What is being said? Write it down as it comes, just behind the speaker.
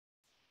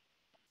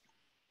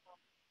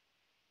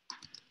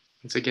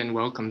Once again,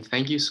 welcome.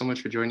 Thank you so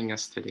much for joining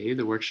us today.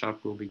 The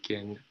workshop will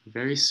begin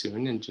very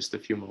soon in just a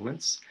few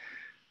moments.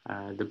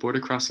 The Border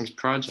Crossings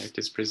project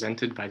is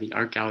presented by the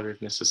Art Gallery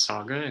of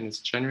Mississauga and is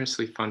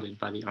generously funded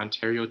by the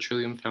Ontario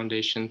Trillium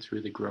Foundation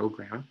through the GROW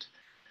Grant,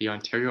 the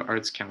Ontario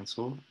Arts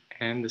Council,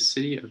 and the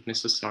City of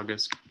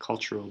Mississauga's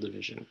Cultural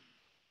Division.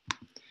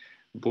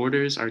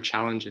 Borders are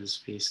challenges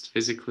faced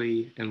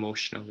physically,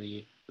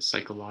 emotionally,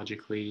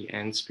 psychologically,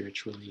 and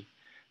spiritually.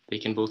 They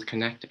can both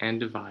connect and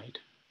divide,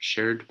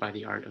 shared by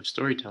the art of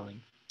storytelling.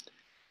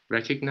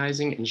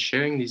 Recognizing and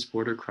sharing these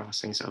border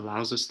crossings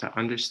allows us to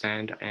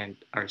understand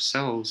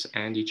ourselves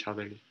and each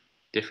other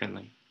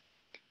differently.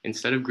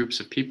 Instead of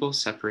groups of people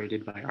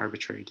separated by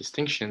arbitrary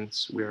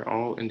distinctions, we are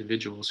all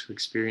individuals who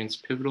experience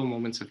pivotal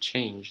moments of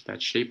change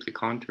that shape the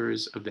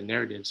contours of the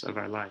narratives of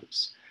our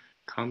lives.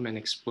 Come and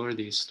explore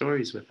these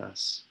stories with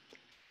us.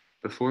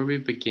 Before we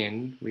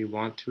begin, we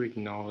want to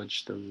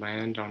acknowledge the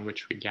land on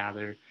which we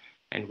gather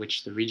and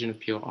which the region of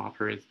Peel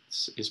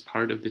operates is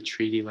part of the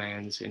treaty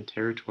lands and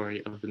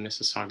territory of the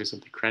Mississaugas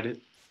of the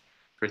Credit.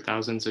 For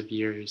thousands of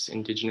years,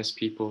 Indigenous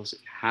peoples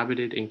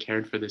inhabited and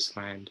cared for this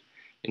land.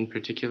 In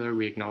particular,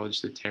 we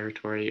acknowledge the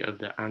territory of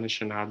the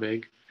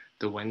Anishinaabe,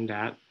 the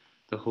Wendat,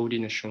 the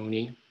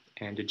Haudenosaunee,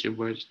 and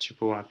Ojibwa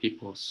Chippewa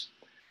peoples.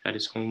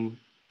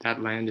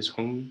 That land is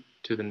home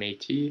to the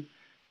Métis,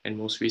 and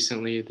most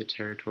recently, the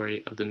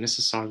territory of the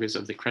Mississaugas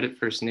of the Credit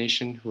First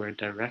Nation, who are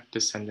direct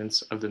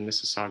descendants of the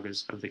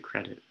Mississaugas of the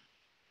Credit.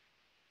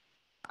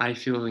 I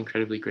feel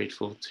incredibly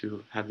grateful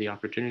to have the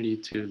opportunity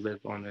to live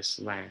on this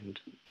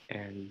land,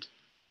 and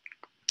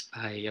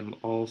I am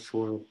all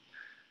for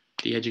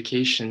the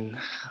education,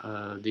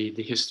 the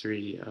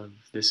history of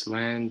this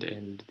land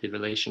and the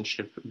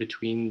relationship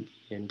between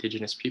the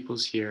Indigenous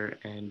peoples here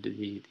and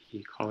the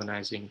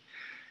colonizing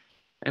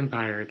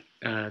empire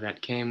that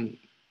came.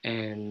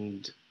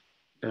 And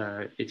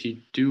if you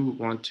do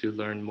want to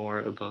learn more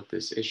about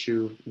this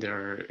issue, there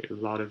are a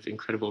lot of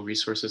incredible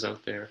resources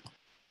out there.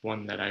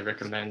 One that I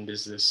recommend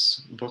is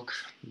this book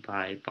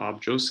by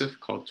Bob Joseph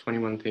called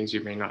 21 Things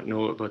You May Not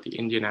Know About the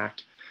Indian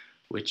Act,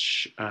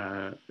 which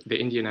the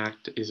Indian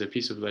Act is a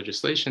piece of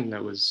legislation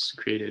that was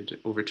created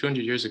over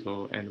 200 years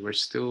ago, and we're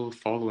still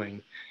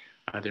following.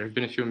 There have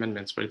been a few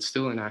amendments, but it's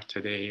still an act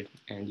today,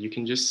 and you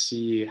can just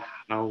see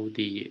how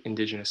the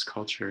Indigenous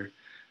culture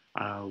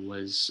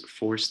was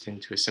forced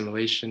into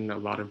assimilation. A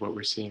lot of what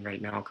we're seeing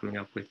right now coming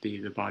up with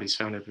the bodies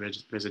found at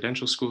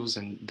residential schools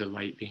and the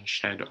light being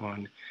shed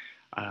on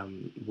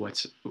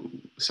what's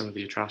some of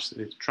the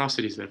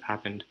atrocities that have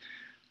happened.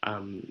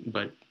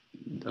 But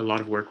a lot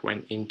of work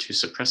went into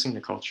suppressing the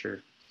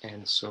culture.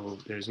 And so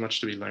there's much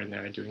to be learned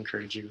there. I do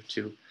encourage you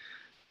to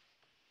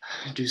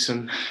do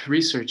some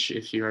research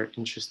if you are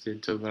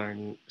interested to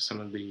learn some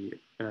of the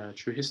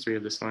true history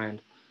of this land.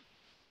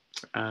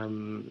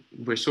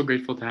 We're so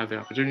grateful to have the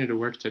opportunity to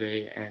work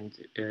today, and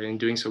in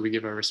doing so, we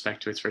give our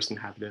respect to its first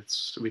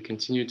inhabitants. We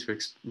continue to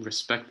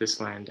respect this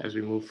land as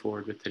we move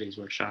forward with today's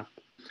workshop.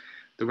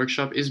 The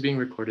workshop is being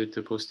recorded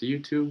to post to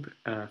YouTube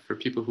for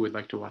people who would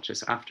like to watch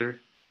this after.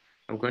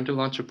 I'm going to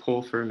launch a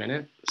poll for a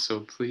minute,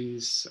 so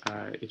please,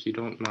 if you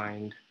don't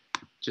mind,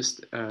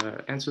 just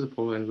answer the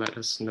poll and let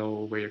us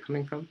know where you're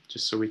coming from,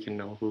 just so we can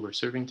know who we're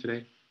serving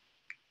today.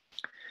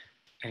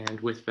 And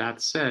with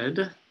that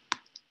said,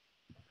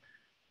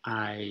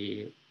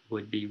 I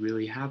would be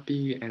really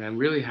happy, and I'm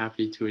really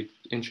happy to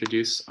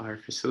introduce our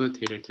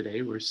facilitator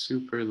today. We're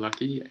super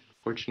lucky and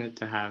fortunate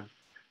to have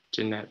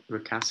Jeanette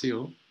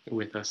Ricasio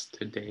with us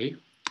today.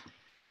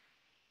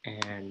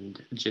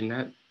 And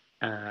Jeanette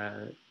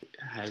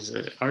has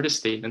an artist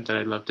statement that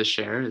I'd love to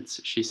share.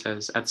 She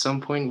says, "At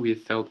some point, we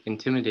have felt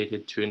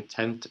intimidated to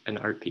attempt an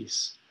art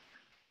piece.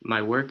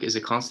 My work is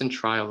a constant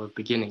trial of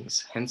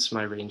beginnings, hence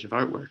my range of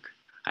artwork.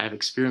 I have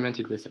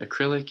experimented with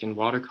acrylic and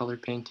watercolor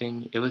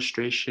painting,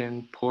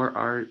 illustration, pour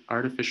art,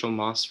 artificial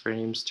moss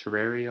frames,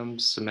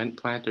 terrariums, cement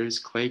planters,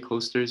 clay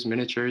coasters,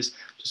 miniatures."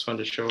 Just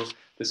wanted to show,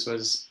 this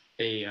was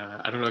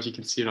I don't know if you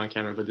can see it on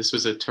camera, but this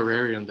was a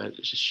terrarium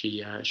that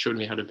she showed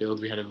me how to build.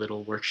 We had a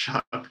little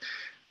workshop.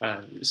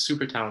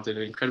 Super talented,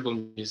 an incredible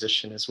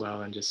musician as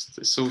well, and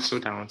just so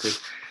talented.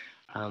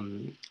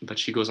 But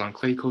she goes on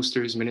clay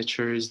coasters,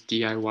 miniatures,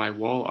 DIY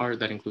wall art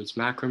that includes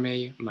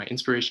macramé. My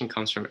inspiration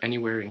comes from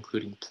anywhere,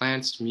 including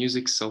plants,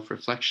 music,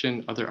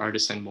 self-reflection, other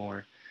artists, and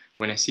more.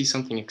 When I see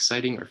something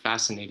exciting or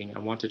fascinating, I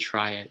want to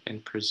try it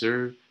and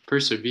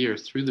persevere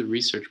through the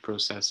research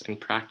process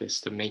and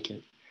practice to make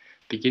it.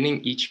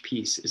 Beginning each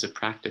piece is a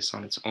practice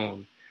on its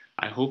own.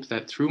 I hope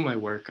that through my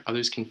work,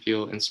 others can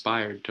feel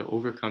inspired to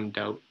overcome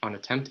doubt on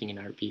attempting an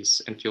art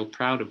piece and feel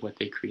proud of what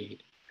they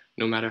create.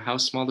 No matter how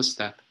small the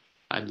step,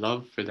 I'd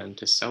love for them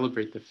to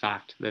celebrate the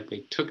fact that they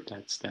took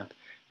that step,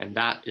 and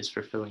that is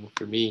fulfilling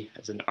for me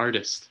as an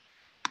artist.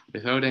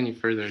 Without any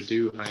further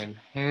ado, I am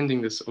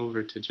handing this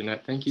over to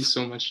Jeanette. Thank you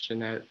so much,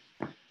 Jeanette.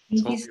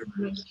 Thank you so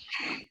much.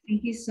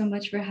 Thank you so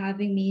much for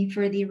having me,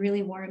 for the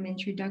really warm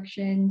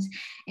introductions,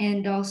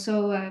 and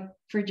also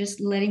for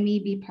just letting me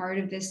be part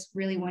of this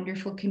really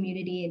wonderful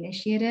community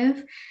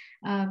initiative.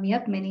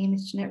 Yep, my name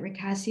is Jeanette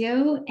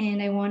Ricasio,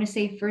 and I want to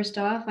say first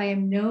off, I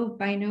am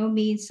by no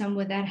means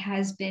someone that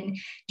has been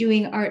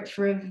doing art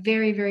for a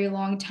very, very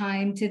long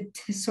time to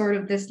sort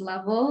of this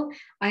level.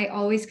 I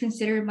always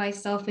consider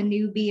myself a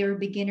newbie or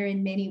beginner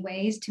in many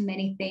ways to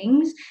many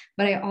things,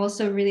 but I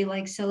also really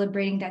like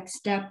celebrating that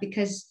step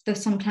because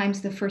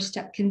sometimes the first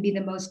step can be the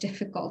most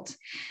difficult.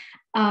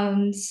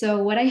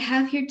 So what I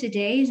have here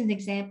today is an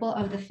example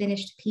of the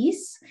finished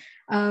piece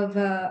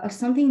of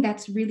something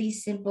that's really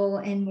simple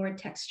and more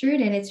textured.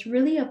 And it's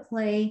really a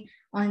play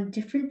on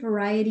different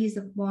varieties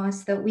of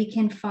moss that we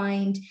can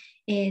find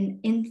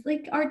in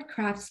like art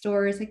craft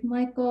stores like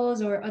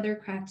Michael's or other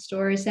craft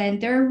stores. And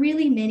there are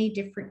really many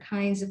different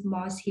kinds of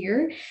moss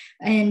here.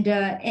 And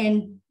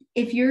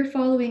if you're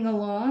following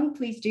along,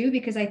 please do,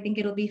 because I think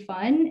it'll be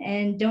fun,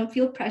 and don't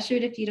feel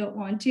pressured if you don't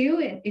want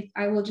to. If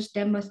I will just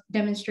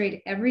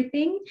demonstrate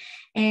everything.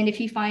 And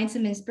if you find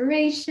some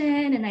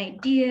inspiration and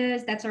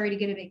ideas, that's already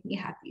going to make me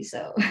happy.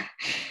 So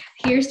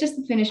here's just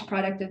the finished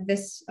product of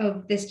this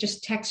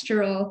just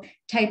textural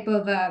type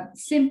of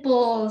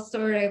simple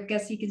sort of, I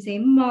guess you can say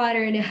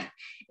modern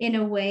in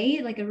a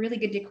way, like a really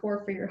good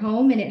decor for your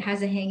home. And it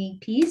has a hanging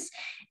piece.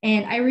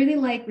 And I really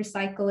like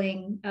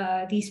recycling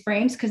these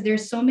frames because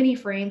there's so many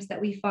frames that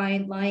we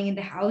find lying in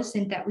the house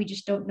and that we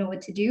just don't know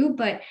what to do,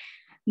 but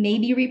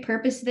maybe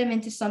repurpose them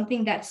into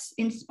something that's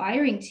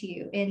inspiring to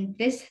you. And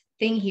this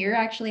thing here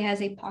actually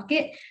has a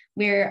pocket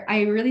where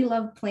I really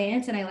love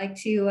plants, and I like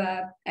to,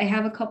 I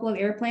have a couple of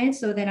air plants.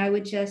 So then I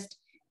would just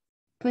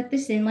put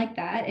this in like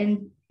that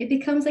and it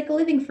becomes like a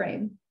living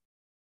frame.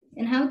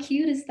 And how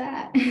cute is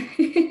that?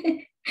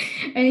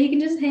 And you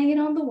can just hang it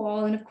on the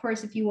wall. And of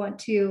course, if you want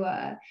to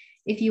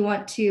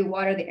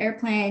water the air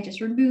plant, just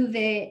remove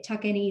it,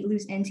 tuck any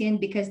loose ends in,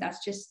 because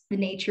that's just the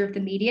nature of the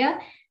media,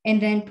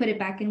 and then put it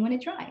back in when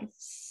it dries.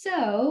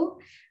 So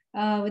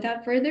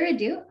without further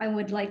ado, I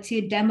would like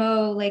to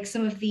demo like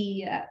some of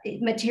the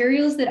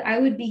materials that I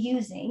would be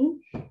using.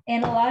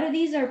 And a lot of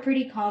these are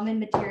pretty common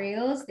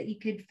materials that you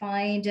could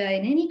find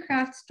in any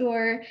craft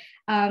store.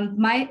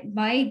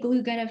 My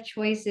glue gun of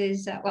choice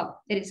is,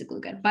 well, it is a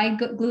glue gun. My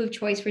glue of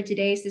choice for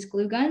today is this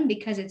glue gun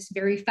because it's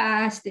very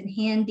fast and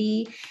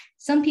handy.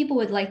 Some people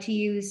would like to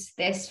use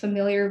this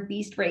familiar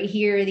beast right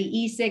here, the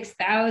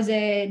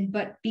E6000,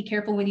 but be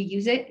careful when you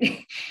use it.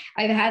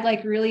 I've had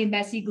like really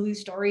messy glue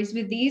stories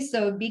with these,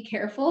 so be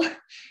careful.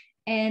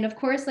 And of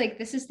course, like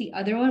this is the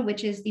other one,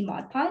 which is the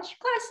Mod Podge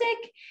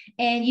Classic.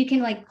 And you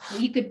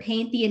could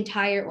paint the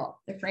entire, well,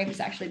 the frame is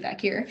actually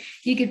back here.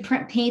 You could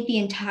paint the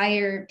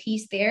entire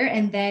piece there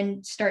and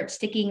then start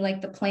sticking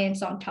like the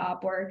plants on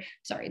top, or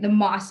sorry, the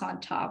moss on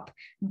top.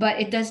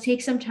 But it does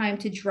take some time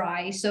to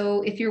dry.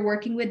 So if you're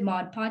working with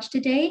Mod Podge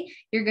today,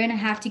 you're going to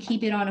have to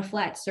keep it on a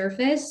flat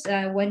surface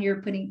when you're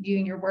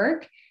doing your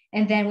work.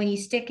 And then when you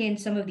stick in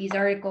some of these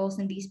articles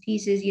and these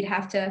pieces, you'd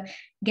have to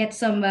get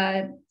some,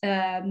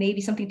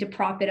 maybe something to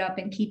prop it up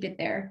and keep it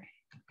there.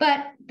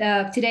 But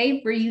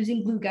today we're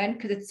using glue gun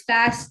because it's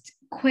fast,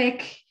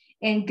 quick,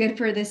 and good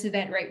for this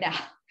event right now.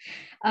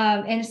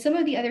 And some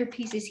of the other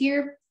pieces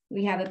here,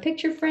 we have a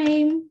picture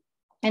frame.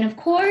 And of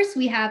course,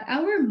 we have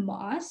our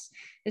moss.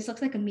 This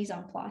looks like a mise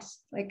en place.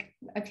 Like,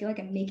 I feel like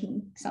I'm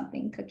making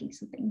something, cooking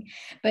something.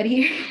 But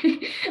here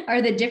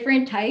are the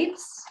different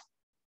types.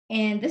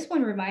 And this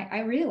one, I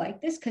really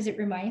like this because it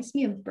reminds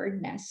me of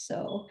bird nests.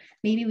 So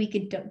maybe we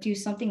could do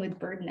something with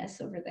bird nests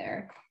over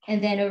there.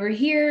 And then over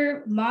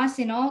here, moss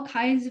in all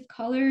kinds of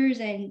colors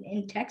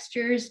and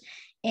textures.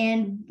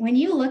 And when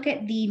you look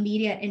at the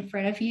media in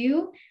front of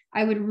you,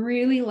 I would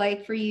really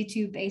like for you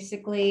to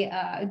basically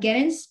get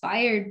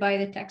inspired by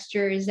the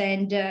textures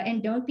and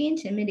don't be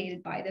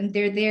intimidated by them.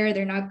 They're there,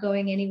 they're not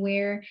going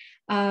anywhere.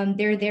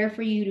 They're there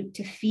for you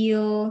to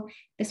feel.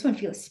 This one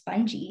feels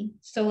spongy.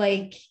 So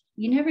like,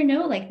 you never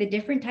know, like the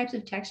different types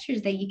of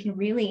textures that you can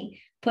really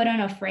put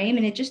on a frame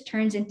and it just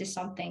turns into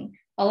something.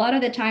 A lot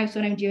of the times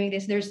when I'm doing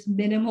this, there's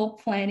minimal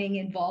planning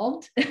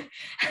involved.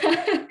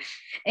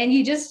 And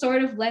you just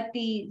sort of let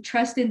the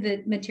trust in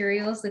the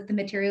materials, let the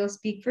materials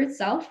speak for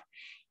itself.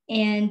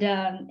 And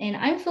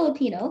I'm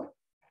Filipino,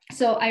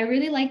 so I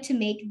really like to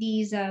make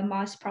these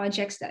moss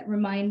projects that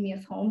remind me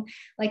of home.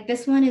 Like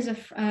this one is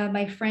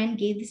my friend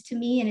gave this to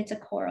me, and it's a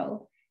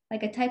coral,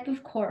 like a type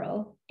of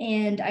coral.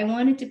 And I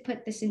wanted to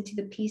put this into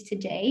the piece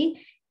today.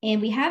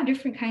 And we have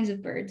different kinds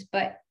of birds,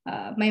 but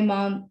my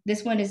mom,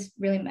 this one is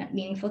really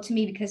meaningful to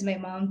me because my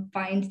mom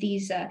finds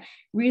these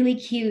really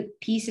cute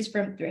pieces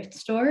from thrift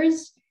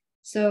stores.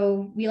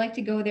 So we like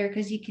to go there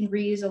because you can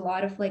reuse a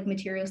lot of like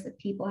materials that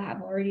people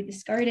have already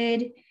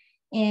discarded.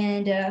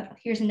 And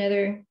here's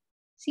another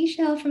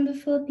seashell from the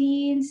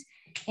Philippines.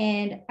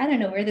 And I don't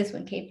know where this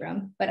one came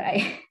from, but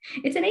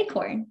it's an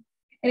acorn.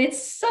 And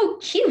it's so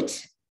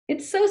cute.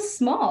 It's so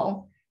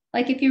small.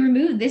 Like if you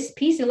remove this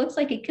piece, it looks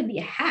like it could be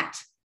a hat.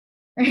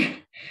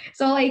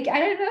 So like, I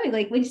don't know,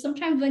 like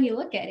sometimes when you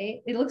look at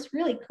it, it looks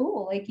really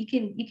cool. Like you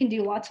can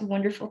do lots of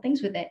wonderful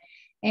things with it.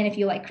 And if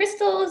you like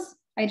crystals,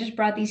 I just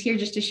brought these here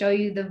just to show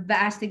you the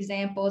vast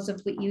examples of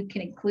what you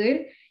can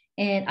include.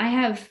 And I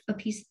have a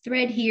piece of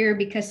thread here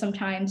because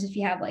sometimes if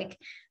you have like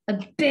a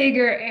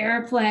bigger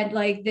air plant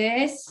like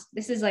this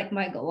is like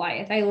my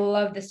Goliath. I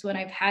love this one.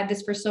 I've had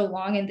this for so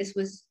long, and this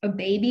was a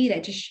baby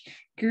that just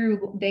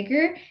grew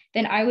bigger.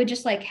 Then I would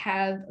just like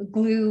have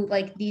glue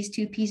like these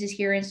two pieces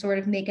here and sort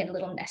of make a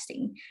little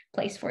nesting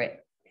place for it.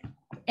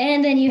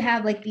 And then you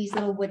have like these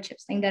little wood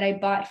chips thing that I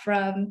bought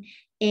from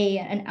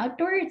an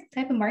outdoor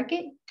type of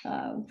market,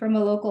 from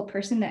a local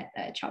person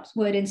that chops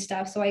wood and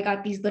stuff. So I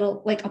got these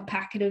little, like a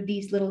packet of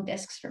these little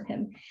discs from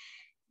him.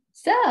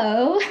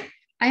 So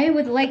I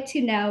would like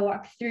to now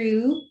walk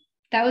through,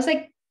 that was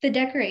like the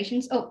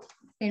decorations. Oh,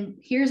 and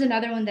here's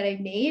another one that I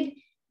made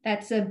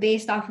that's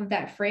based off of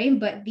that frame,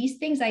 but these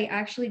things I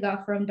actually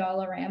got from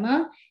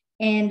Dollarama.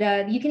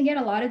 And you can get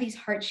a lot of these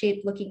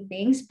heart-shaped looking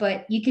things,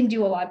 but you can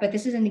do a lot. But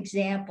this is an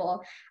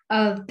example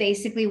of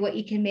basically what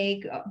you can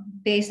make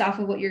based off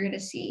of what you're going to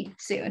see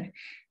soon.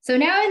 So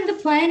now in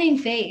the planning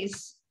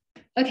phase,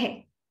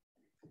 okay,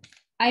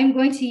 I'm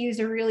going to use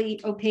a really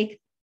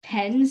opaque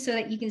pen so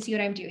that you can see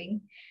what I'm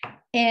doing.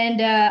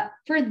 And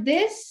for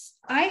this,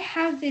 I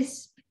have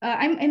this,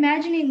 I'm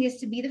imagining this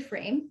to be the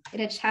frame. It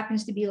just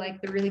happens to be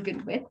like the really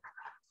good width.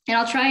 And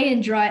I'll try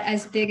and draw it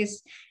as big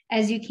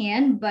as you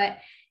can, but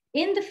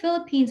in the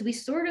Philippines, we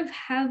sort of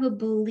have a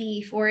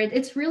belief, or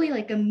it's really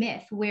like a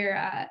myth,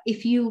 where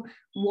if you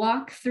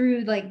walk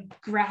through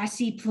like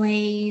grassy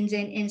plains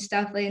and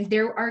stuff, and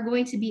there are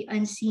going to be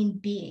unseen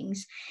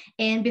beings.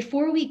 And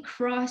before we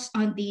cross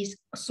on these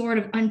sort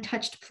of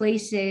untouched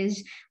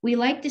places, we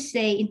like to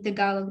say in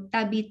Tagalog,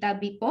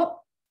 tabi-tabi po,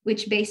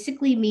 which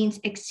basically means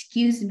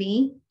excuse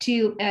me,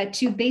 to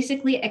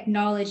basically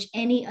acknowledge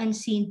any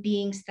unseen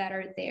beings that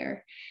are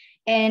there.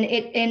 And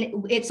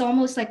it's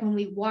almost like when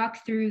we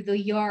walk through the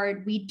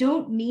yard, we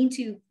don't mean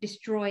to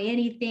destroy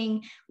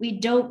anything. We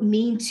don't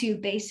mean to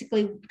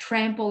basically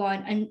trample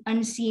on an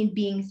unseen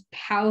being's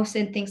house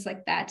and things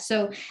like that.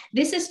 So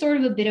this is sort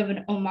of a bit of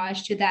an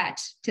homage to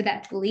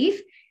that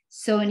belief.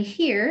 So in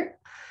here,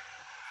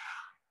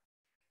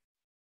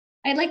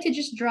 I'd like to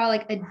just draw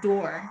like a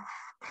door,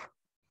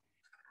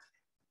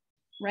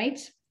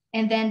 right?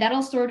 And then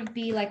that'll sort of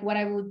be like what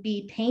I would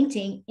be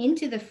painting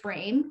into the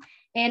frame.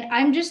 And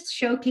I'm just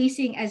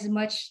showcasing as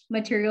much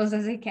materials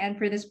as I can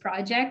for this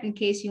project in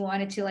case you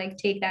wanted to like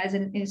take that as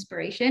an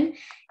inspiration.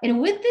 And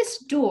with this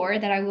door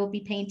that I will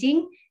be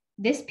painting,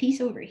 this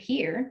piece over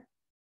here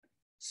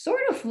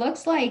sort of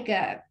looks like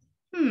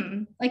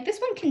like this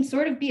one can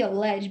sort of be a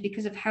ledge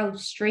because of how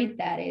straight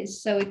that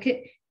is. So it could,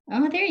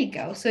 oh, there you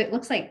go. So it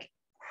looks like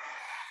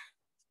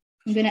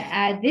I'm gonna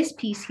add this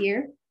piece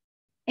here,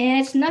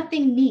 and it's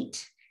nothing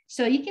neat.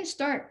 So you can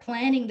start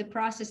planning the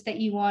process that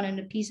you want on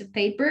a piece of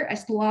paper,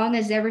 as long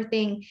as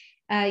everything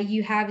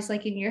you have is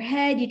like in your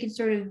head. You can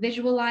sort of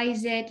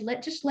visualize it.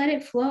 Just let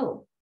it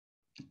flow.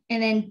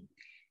 And then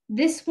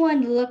this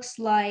one looks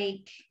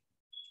like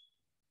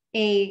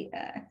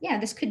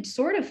this could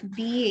sort of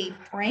be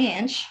a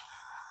branch.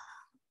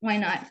 Why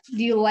not?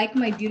 Do you like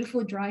my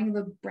beautiful drawing of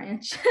a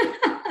branch?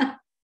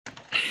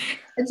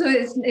 And so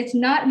it's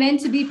not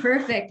meant to be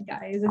perfect,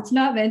 guys. It's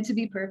not meant to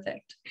be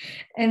perfect.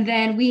 And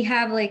then we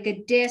have like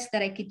a disc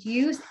that I could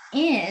use,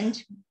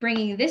 and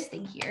bringing this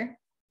thing here.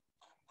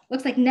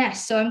 Looks like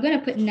nest. So I'm going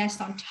to put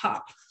nest on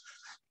top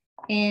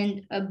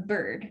and a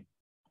bird.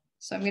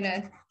 So I'm going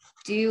to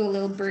do a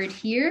little bird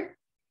here,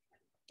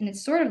 and it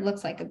sort of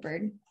looks like a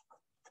bird.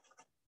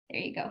 There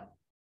you go.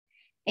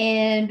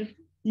 And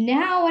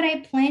now what I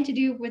plan to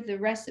do with the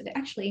rest of it,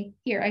 actually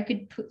here, I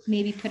could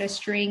maybe put a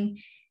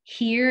string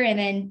here, and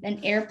then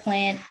an air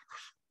plant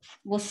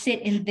will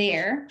sit in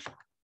there,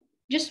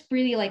 just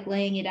really like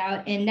laying it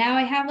out. And now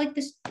I have like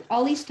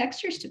all these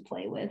textures to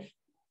play with.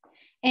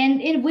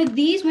 And with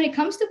these, when it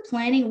comes to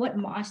planning what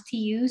moss to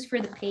use for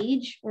the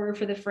page or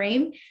for the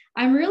frame,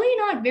 I'm really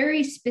not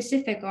very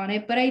specific on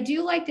it, but I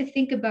do like to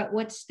think about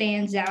what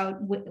stands out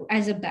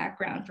as a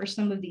background for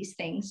some of these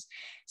things.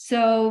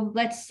 So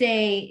let's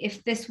say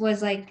if this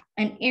was like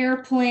an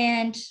air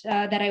plant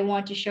that I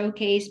want to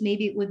showcase,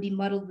 maybe it would be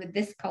muddled with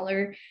this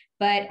color,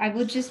 but I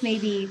would just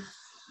maybe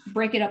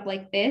break it up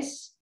like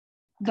this.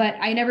 But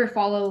I never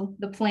follow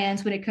the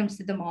plans when it comes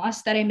to the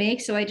moss that I make.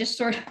 So I just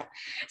sort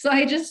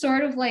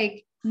of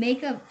like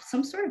make up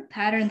some sort of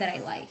pattern that I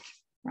like,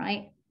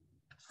 right?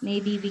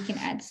 Maybe we can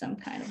add some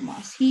kind of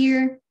moss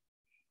here,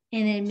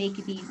 and then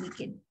maybe we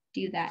could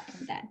do that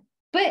and that.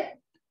 But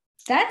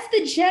that's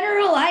the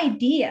general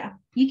idea.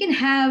 You can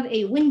have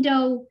a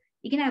window,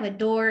 you can have a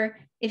door.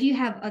 If you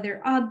have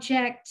other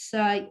objects,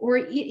 or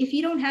if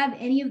you don't have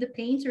any of the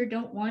paints or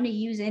don't want to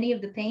use any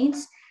of the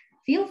paints,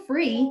 feel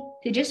free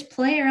to just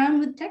play around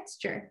with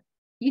texture.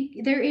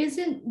 There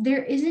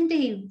isn't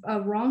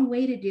a wrong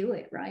way to do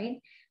it,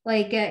 right?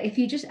 Like if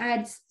you just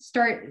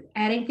start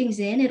adding things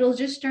in, it'll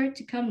just start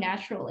to come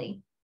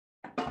naturally.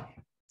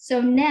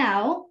 So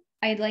now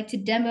I'd like to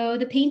demo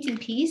the painting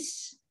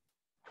piece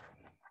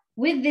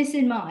with this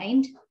in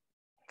mind.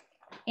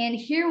 And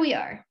here we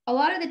are. A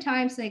lot of the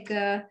times, like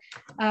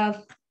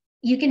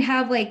you can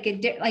have like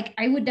like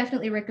I would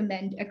definitely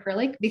recommend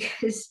acrylic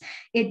because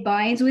it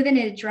binds with it and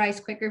it dries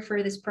quicker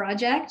for this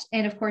project.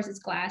 And of course it's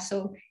glass,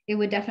 so it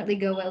would definitely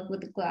go well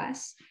with the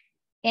glass.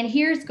 And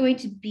here's going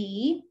to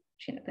be, I'm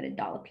just gonna put a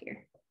dollop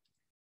here.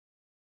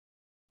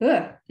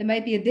 Ugh, it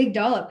might be a big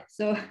dollop,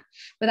 so,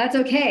 but that's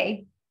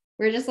okay.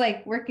 We're just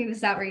like working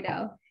this out right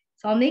now.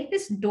 So I'll make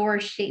this door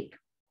shape,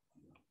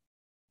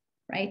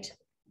 right?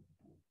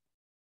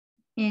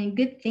 And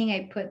good thing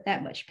I put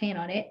that much paint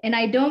on it. And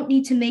I don't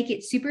need to make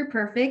it super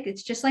perfect.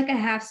 It's just like a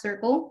half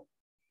circle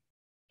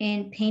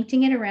and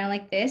painting it around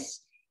like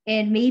this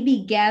and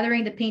maybe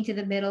gathering the paint to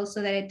the middle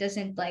so that it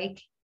doesn't like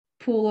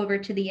pull over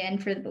to the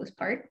end for the most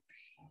part.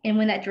 And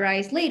when that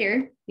dries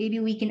later, maybe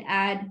we can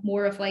add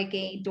more of like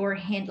a door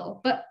handle,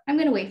 but I'm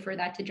gonna wait for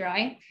that to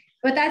dry.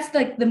 But that's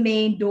like the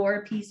main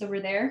door piece over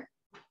there.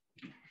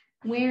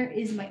 Where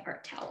is my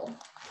art towel?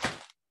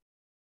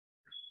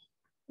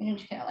 And I'm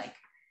just gonna like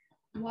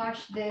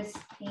wash this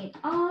paint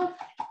off.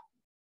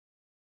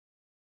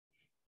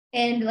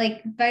 And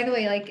like, by the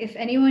way, like if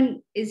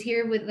anyone is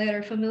here with that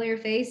are familiar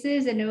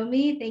faces and know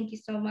me, thank you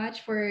so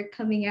much for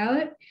coming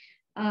out.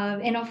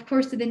 And of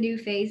course, to the new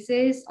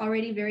faces,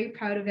 already very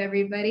proud of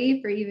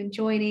everybody for even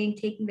joining,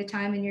 taking the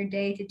time in your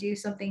day to do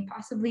something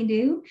possibly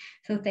new.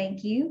 So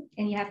thank you.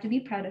 And you have to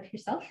be proud of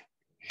yourself.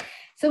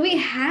 So we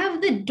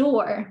have the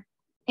door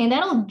and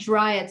that'll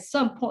dry at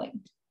some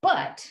point.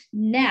 But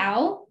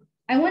now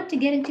I want to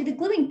get into the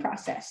gluing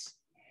process.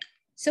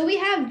 So we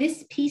have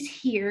this piece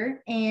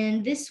here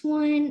and this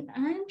one,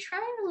 I'm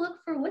trying to look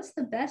for what's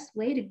the best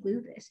way to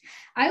glue this.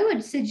 I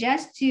would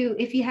suggest to,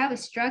 if you have a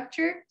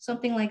structure,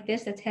 something like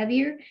this that's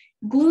heavier,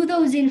 glue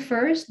those in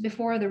first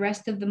before the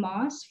rest of the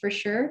moss for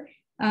sure.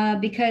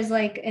 Because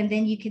like, and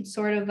then you can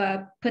sort of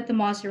put the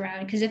moss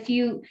around, because if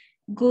you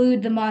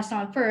glued the moss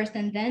on first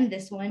and then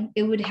this one,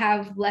 it would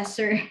have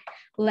lesser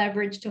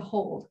leverage to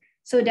hold.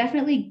 So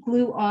definitely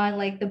glue on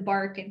like the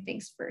bark and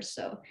things first.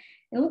 So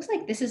it looks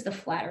like this is the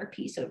flatter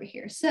piece over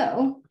here.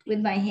 So with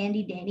my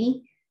handy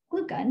dandy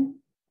glue gun,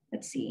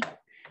 let's see.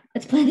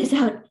 Let's plan this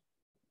out.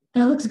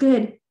 That looks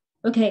good.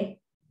 Okay,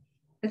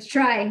 let's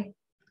try.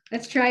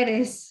 Let's try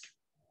this.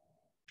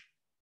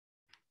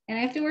 And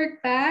I have to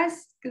work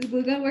fast because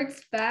glue gun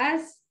works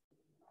fast.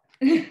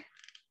 All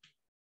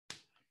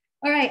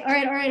right.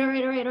 And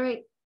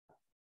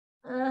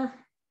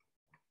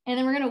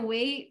then we're gonna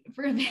wait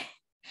for a bit.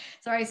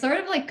 Sorry, I sort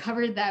of like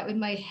covered that with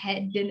my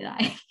head, didn't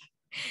I?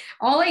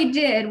 All I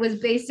did was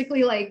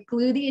basically like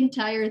glue the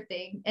entire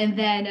thing and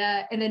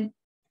then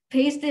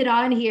paste it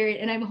on here,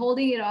 and I'm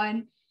holding it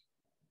on.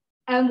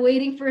 I'm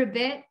waiting for a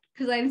bit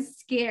because I'm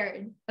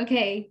scared.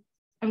 Okay,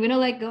 I'm gonna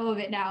let go of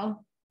it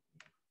now.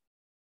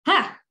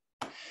 Ha!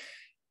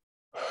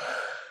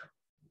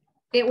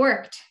 It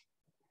worked.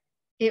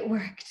 It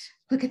worked.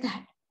 Look at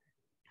that.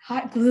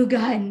 Hot glue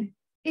gun.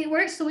 It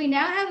works. So we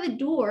now have a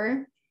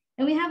door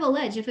and we have a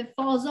ledge. If it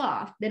falls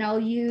off, then I'll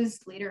use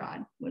later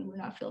on when we're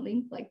not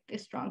filming like a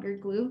stronger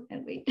glue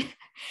and wait.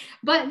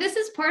 But this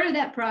is part of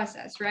that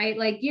process, right?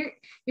 Like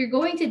you're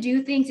going to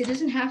do things. It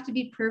doesn't have to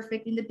be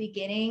perfect in the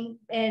beginning.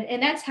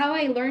 And that's how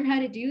I learned how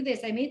to do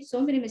this. I made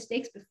so many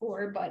mistakes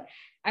before, but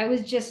I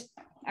just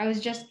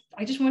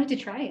wanted to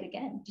try it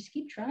again. Just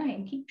keep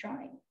trying, keep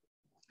trying.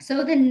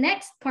 So the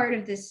next part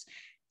of this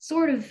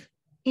sort of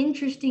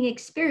interesting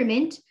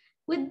experiment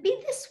would be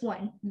this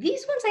one.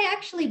 These ones I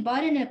actually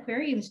bought in an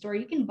aquarium store.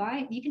 You can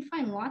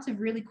find lots of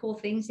really cool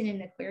things in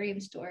an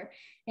aquarium store.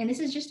 And this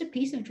is just a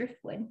piece of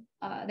driftwood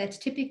that's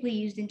typically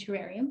used in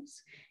terrariums.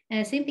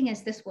 And the same thing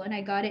as this one,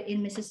 I got it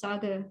in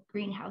Mississauga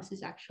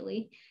greenhouses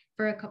actually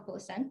for a couple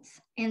of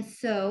cents. And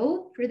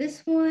so for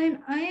this one,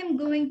 I am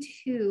going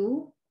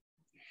to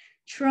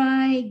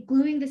try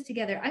gluing this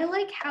together. I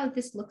like how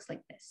this looks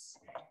like this.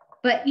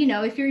 But you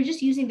know, if you're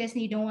just using this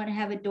and you don't want to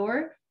have a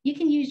door, you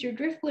can use your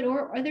driftwood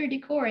or other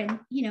decor and,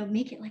 you know,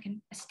 make it like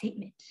a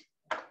statement.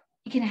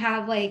 You can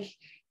have like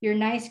your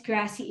nice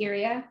grassy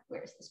area.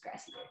 Where's this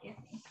grassy area?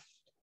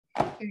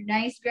 Your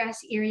nice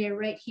grassy area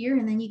right here.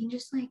 And then you can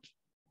just like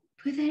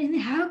put that in there.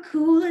 How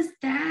cool is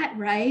that,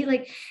 right?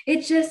 Like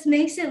it just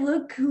makes it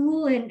look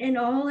cool and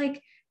all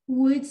like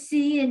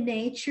woodsy and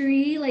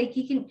naturey. Like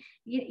you can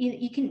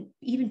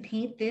even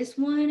paint this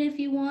one if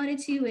you wanted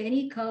to,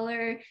 any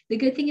color. The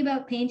good thing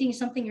about painting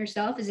something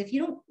yourself is if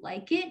you don't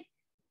like it,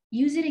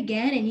 use it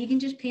again and you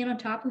can just paint on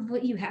top of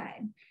what you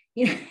had.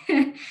 You know,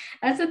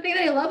 that's the thing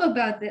that I love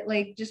about that,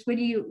 like just when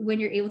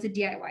you're able to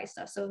DIY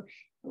stuff. So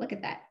look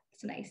at that.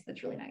 It's nice.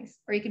 That's really nice.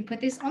 Or you can put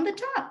this on the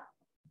top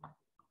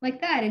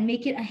like that and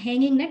make it a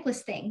hanging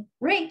necklace thing.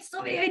 Right?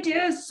 So many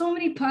ideas, so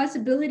many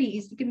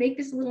possibilities. You can make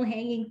this a little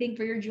hanging thing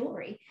for your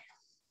jewelry.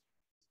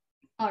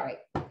 All right.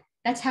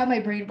 That's how my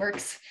brain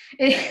works.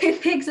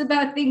 It thinks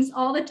about things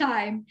all the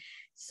time.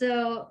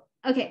 So,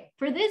 okay,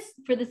 for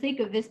the sake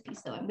of this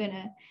piece though,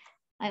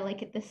 I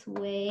like it this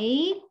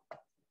way.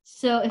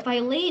 So if I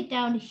lay it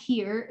down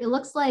here, it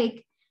looks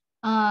like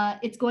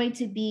it's going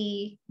to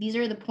be, these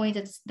are the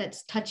points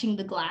that's touching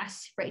the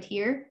glass right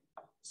here.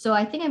 So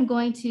I think I'm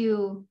going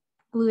to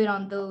glue it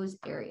on those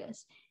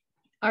areas.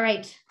 All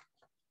right.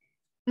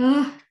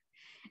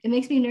 It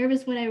makes me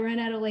nervous when I run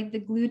out of like the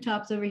glue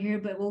tops over here,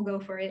 but we'll go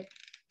for it.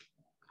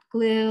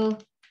 Glue,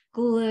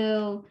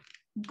 glue,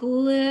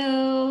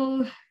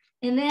 glue,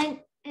 and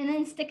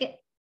then stick it.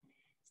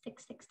 Stick,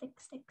 stick, stick,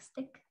 stick,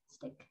 stick,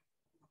 stick.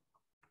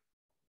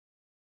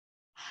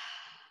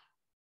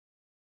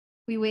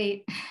 We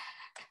wait.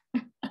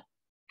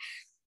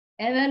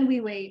 And then we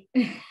wait.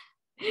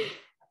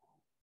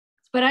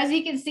 But as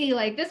you can see,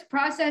 like this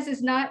process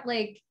is not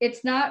like,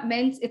 it's not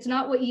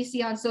what you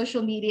see on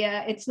social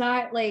media. It's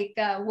not like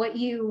what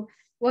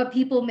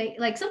people make,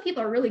 like some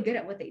people are really good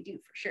at what they do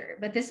for sure.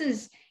 But this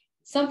is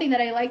something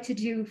that I like to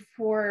do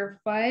for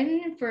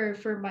fun,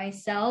 for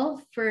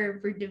myself,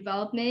 for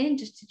development,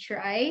 just to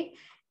try.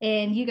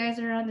 And you guys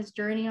are on this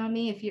journey on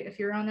me. If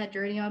you're on that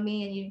journey on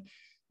me, and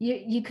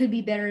you could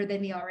be better than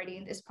me already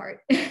in this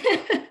part.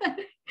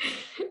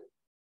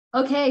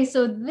 Okay,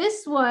 so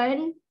this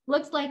one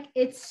looks like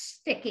it's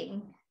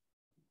sticking.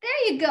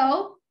 There you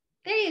go.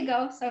 There you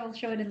go. So I'll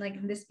show it in like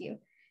in this view.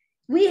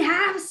 We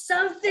have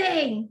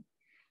something.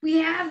 We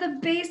have the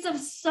base of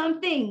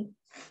something.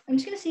 I'm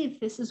just gonna see if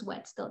this is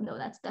wet still. No,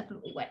 that's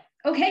definitely wet.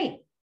 Okay,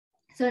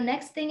 so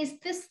next thing is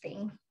this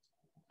thing,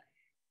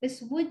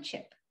 this wood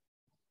chip.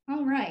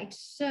 All right,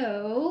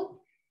 so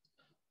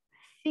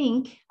I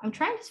think I'm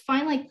trying to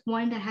find like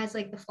one that has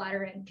like the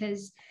flatter end,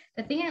 because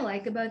the thing I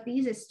like about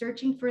these is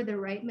searching for the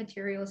right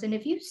materials. And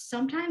if you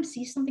sometimes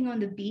see something on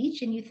the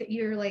beach and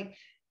you're like,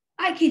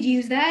 I could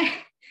use that.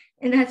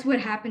 And that's what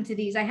happened to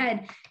these. I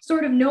had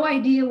sort of no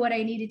idea what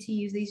I needed to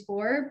use these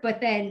for, but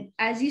then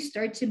as you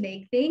start to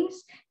make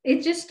things,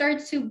 it just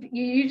starts to,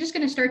 you're just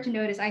going to start to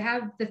notice I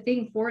have the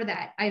thing for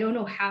that. I don't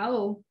know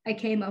how I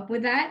came up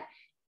with that.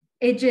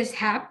 It just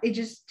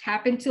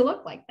happened to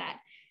look like that.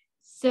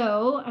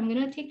 So I'm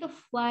going to take the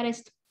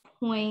flattest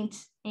point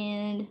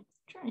and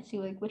trying to see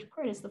like which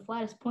part is the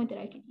flattest point that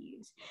I could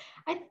use.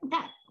 I think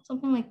that,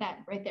 something like that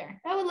right there.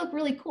 That would look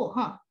really cool,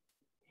 huh?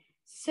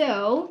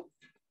 So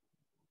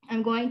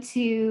I'm going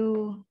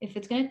to, if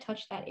it's going to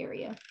touch that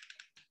area,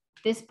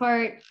 this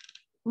part,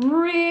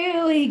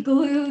 really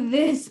glue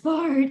this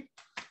part,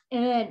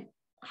 and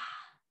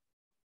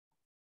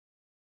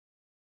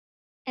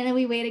then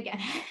we wait again.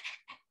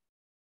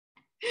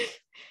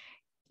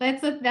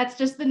 That's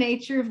just the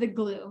nature of the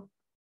glue.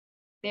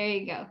 There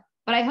you go.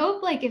 But I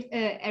hope like if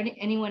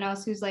anyone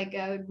else who's like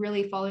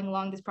really following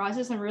along this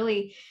process, I'm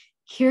really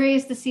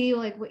curious to see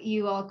like what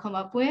you all come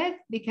up with,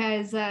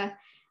 because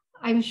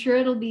I'm sure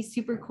it'll be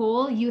super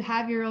cool. You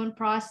have your own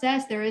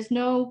process. There is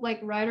no like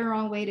right or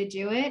wrong way to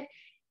do it.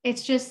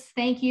 It's just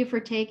thank you for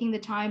taking the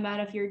time out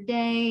of your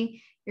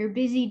day, your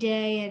busy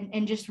day,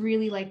 and just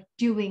really like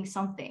doing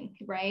something,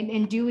 right?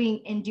 And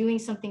doing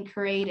something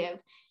creative.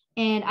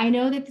 And I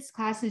know that this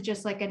class is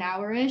just like an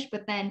hour-ish,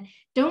 but then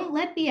don't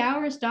let the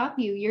hour stop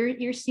you.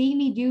 You're seeing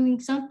me doing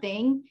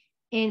something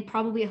in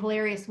probably a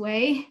hilarious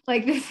way.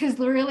 Like this is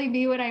really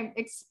me when I'm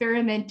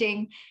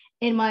experimenting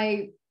in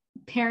my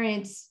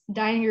parents'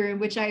 dining room,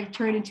 which I've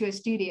turned into a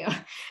studio.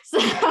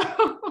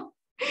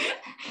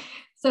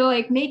 So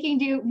like make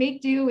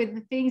do with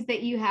the things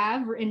that you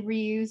have and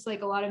reuse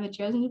like a lot of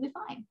materials and you'll be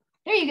fine.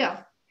 There you go.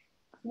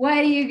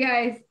 What do you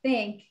guys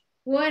think?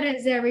 What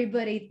does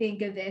everybody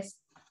think of this?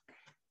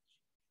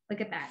 Look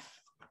at that.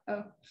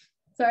 Oh,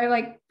 sorry,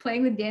 like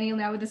playing with Daniel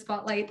now with the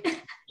spotlight.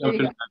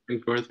 Jumping back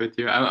and forth with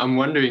you. I'm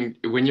wondering,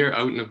 when you're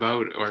out and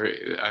about, or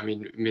I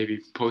mean,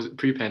 maybe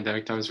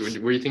pre-pandemic times,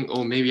 where you think,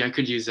 oh, maybe I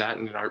could use that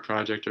in an art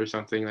project or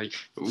something. Like,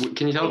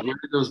 can you tell where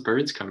did those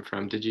birds come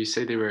from? Did you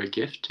say they were a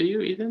gift to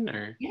you, even?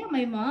 Or yeah,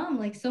 my mom.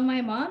 Like, so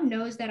my mom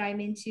knows that I'm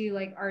into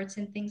like arts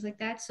and things like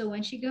that. So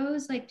when she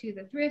goes like to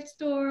the thrift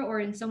store or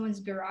in someone's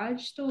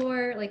garage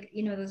store, like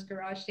you know those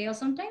garage sales,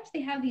 sometimes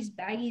they have these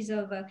baggies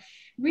of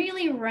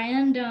really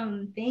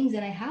random things,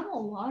 and I have a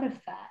lot of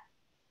that.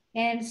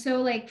 And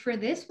so like for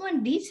this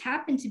one, these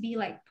happen to be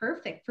like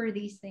perfect for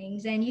these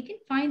things. And you can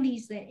find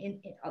these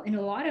in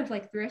a lot of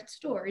like thrift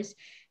stores.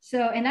 So,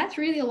 and that's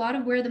really a lot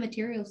of where the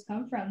materials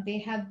come from. They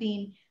have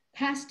been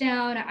passed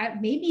down.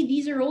 Maybe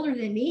these are older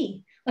than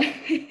me.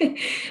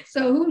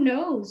 So who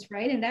knows,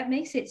 right? And that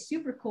makes it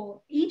super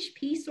cool. Each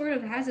piece sort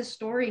of has a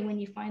story when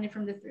you find it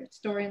from the thrift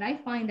store. And I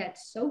find that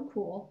so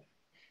cool.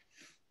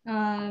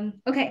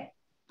 Okay.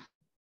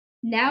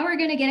 Now we're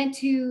going to get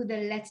into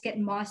the let's get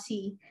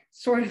mossy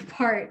sort of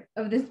part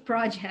of this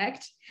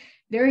project.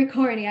 Very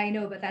corny, I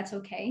know, but that's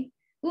okay.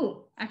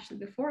 Ooh, actually,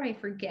 before I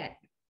forget,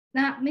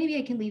 maybe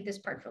I can leave this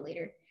part for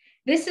later.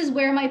 This is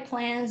where my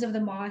plans of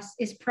the moss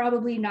is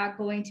probably not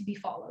going to be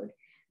followed.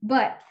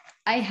 But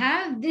I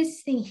have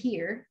this thing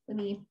here. Let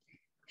me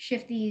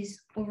shift these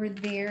over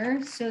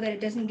there so that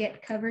it doesn't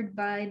get covered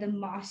by the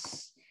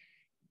moss.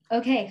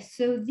 Okay,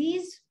 so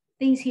these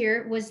things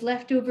here was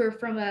left over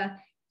from a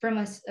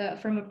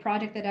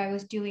project that I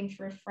was doing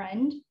for a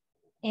friend.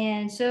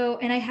 And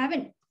I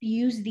haven't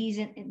used these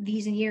in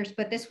years,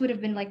 but this would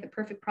have been like the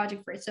perfect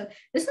project for it. So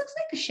this looks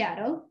like a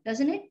shadow,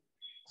 doesn't it?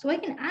 So I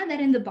can add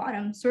that in the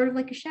bottom, sort of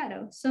like a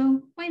shadow.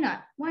 So why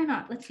not? Why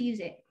not? Let's use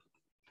it.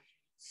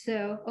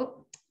 So, I'm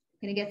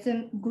gonna get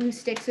some glue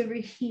sticks over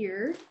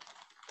here.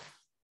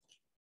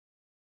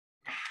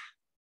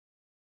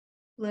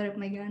 load up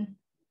my gun.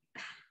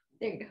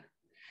 There you go.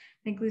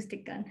 My glue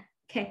stick gun.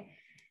 Okay.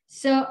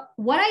 So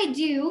what I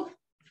do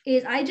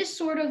is I just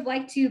sort of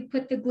like to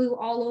put the glue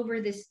all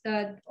over this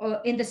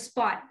in the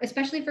spot,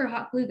 especially for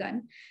hot glue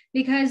gun,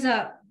 because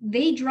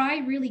they dry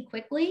really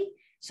quickly.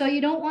 So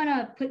you don't want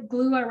to put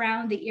glue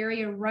around the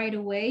area right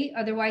away.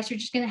 Otherwise, you're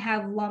just going to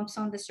have lumps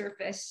on the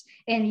surface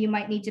and you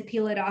might need to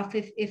peel it off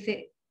if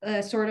it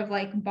sort of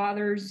like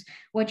bothers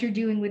what you're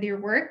doing with your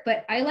work.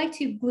 But I like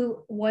to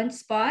glue one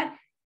spot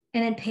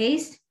and then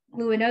paste,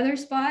 glue another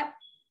spot,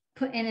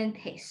 and then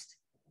paste.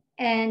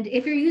 And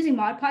if you're using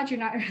Mod Podge, you're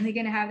not really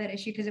going to have that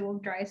issue because it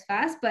won't dry as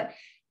fast, but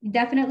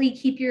definitely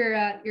keep your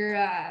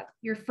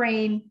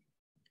frame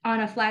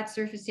on a flat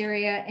surface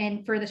area,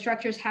 and for the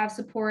structures have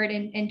support,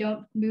 and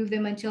don't move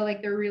them until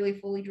like they're really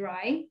fully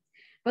dry.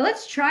 But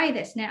let's try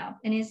this now.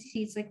 And as you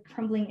see, it's like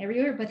crumbling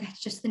everywhere, but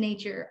that's just the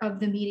nature of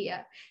the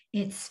media.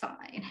 It's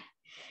fine.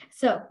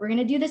 So we're going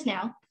to do this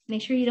now.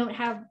 Make sure you don't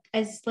have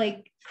as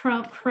like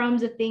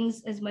crumbs of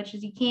things as much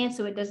as you can,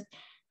 so it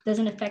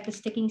doesn't affect the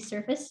sticking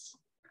surface.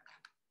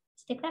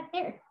 Stick that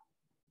there.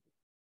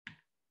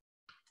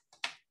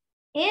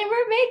 And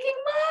we're making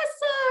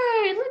moss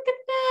art. Look at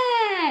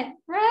that,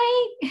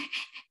 right?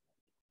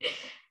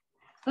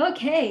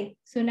 Okay,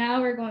 so now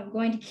we're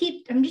going to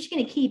keep, I'm just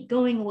going to keep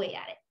going away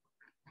at it.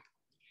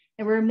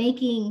 And we're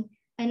making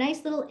a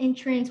nice little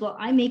entrance. Well,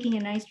 I'm making a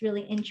nice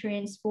really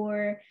entrance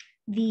for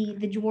the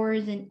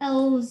dwarves and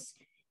elves.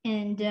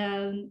 And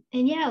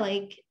yeah,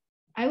 like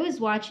I was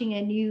watching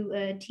a new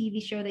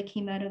TV show that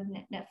came out of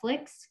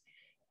Netflix.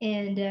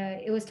 And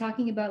it was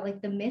talking about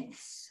like the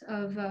myths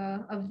of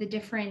the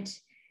different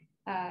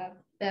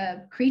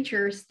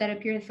creatures that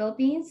appear in the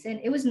Philippines. And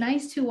it was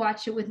nice to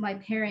watch it with my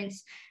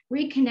parents,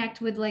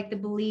 reconnect with like the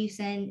beliefs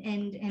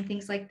and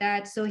things like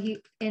that. So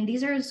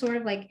these are sort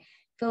of like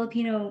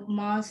Filipino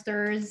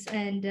monsters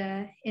and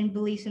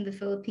beliefs in the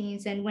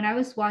Philippines. And when I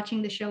was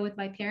watching the show with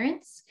my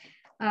parents,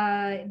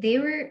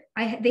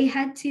 they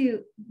had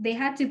to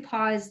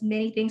pause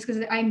many things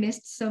because I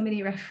missed so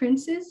many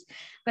references,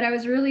 but I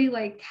was really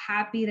like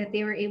happy that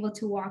they were able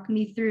to walk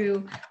me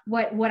through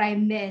what I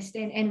missed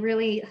and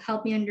really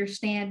help me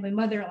understand my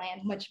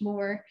motherland much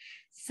more.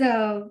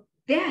 So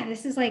yeah,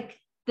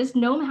 this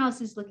gnome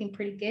house is looking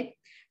pretty good.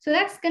 So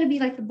that's going to be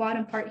like the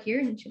bottom part here,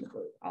 and I'm going to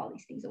glue all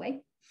these things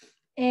away.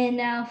 And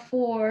now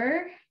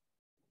look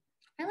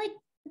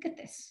at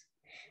this.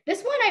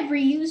 This one I've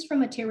reused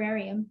from a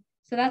terrarium.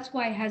 So that's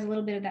why it has a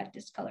little bit of that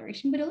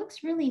discoloration, but it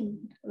looks really,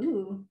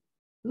 ooh.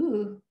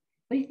 What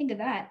do you think of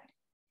that?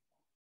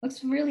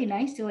 Looks really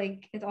nice to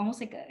like, it's almost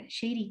like a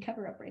shady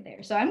cover up right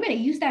there. So I'm going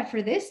to use that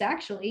for this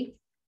actually.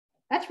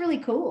 That's really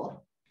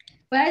cool.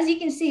 But as you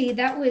can see,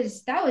 that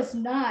was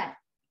not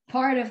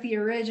part of the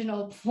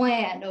original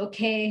plan,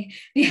 okay?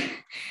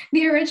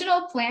 The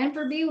original plan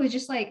for me was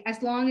just like,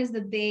 as long as the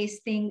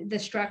base thing, the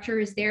structure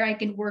is there, I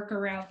can work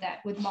around that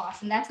with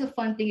moss. And that's the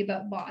fun thing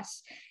about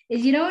moss,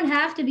 is you don't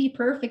have to be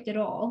perfect at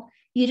all.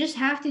 You just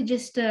have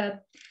to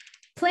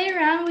play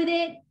around with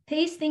it,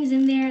 paste things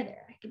in there.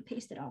 There, I can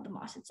paste it on the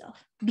moss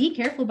itself. Be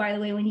careful, by the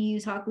way, when you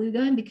use hot glue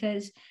gun,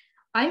 because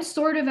I'm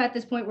sort of at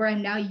this point where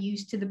I'm now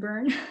used to the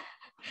burn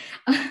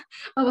of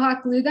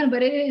hot glue gun,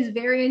 but it is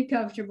very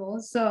uncomfortable.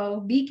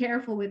 So be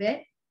careful with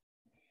it.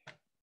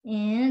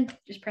 And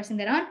just pressing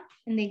that on,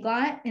 and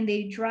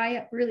they dry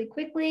up really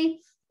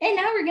quickly. And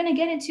now we're gonna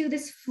get into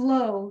this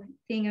flow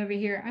thing over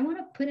here. I want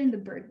to put in the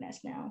bird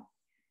nest now.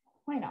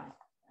 Why not?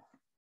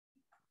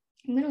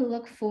 I'm gonna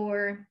look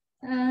for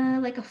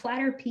like a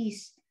flatter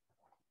piece.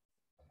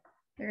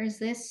 There's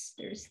this.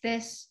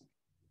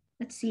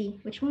 Let's see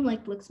which one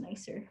like looks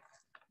nicer.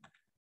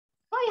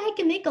 Oh yeah, I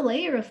can make a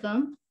layer of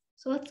them.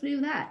 So let's do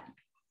that.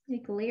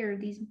 Make a layer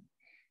of these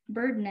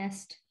bird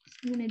nest.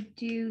 I'm gonna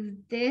do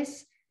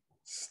this,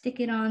 stick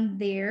it on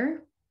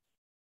there.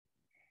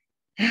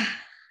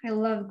 I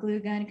love glue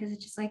gun because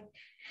it's just like,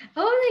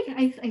 oh,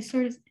 like I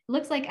sort of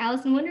looks like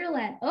Alice in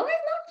Wonderland. Oh, I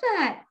love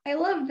that. I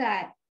love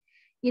that.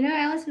 You know,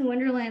 Alice in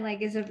Wonderland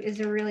like is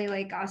a really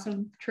like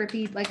awesome,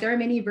 trippy, like there are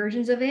many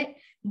versions of it,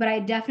 but I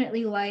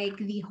definitely like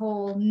the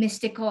whole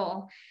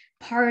mystical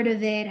part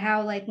of it,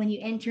 how like when you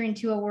enter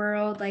into a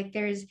world, like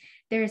there's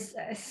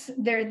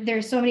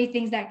so many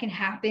things that can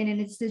happen, and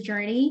it's the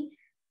journey.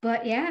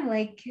 But yeah,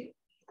 like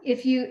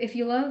if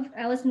you love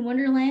Alice in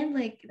Wonderland,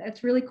 like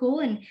that's really cool,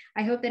 and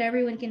I hope that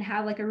everyone can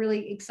have like a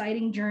really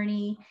exciting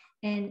journey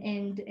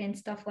and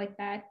stuff like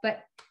that.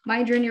 But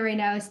my journey right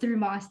now is through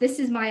moss. This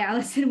is my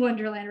Alice in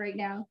Wonderland right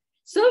now.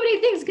 So many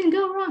things can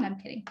go wrong. I'm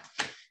kidding.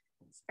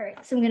 All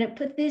right, so I'm gonna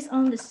put this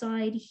on the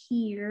side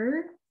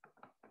here.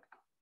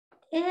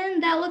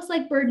 And that looks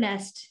like bird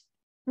nest.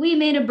 We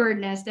made a bird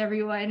nest,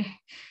 everyone.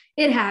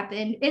 It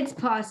happened. It's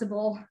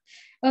possible.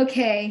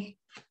 Okay,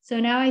 so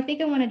now I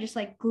think I want to just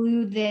like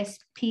glue this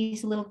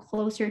piece a little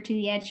closer to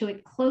the edge so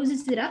it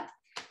closes it up.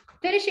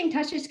 Finishing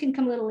touches can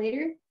come a little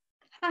later.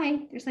 Hi,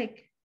 there's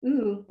like,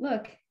 ooh,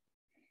 look.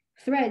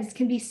 Threads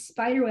can be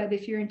spiderweb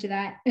if you're into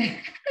that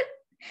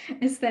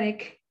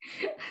aesthetic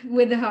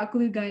with the hot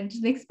glue gun.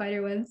 Just make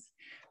spiderwebs.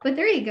 But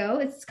there you go.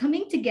 It's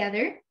coming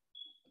together.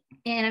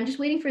 And I'm just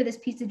waiting for this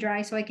piece to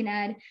dry so I can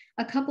add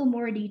a couple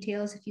more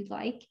details if you'd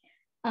like.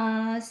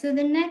 So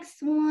the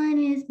next one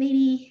is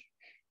maybe,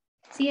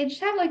 see, I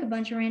just have like a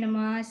bunch of random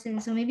moss,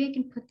 and so maybe I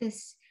can put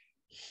this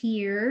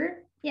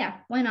here. Yeah,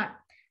 why not?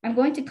 I'm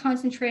going to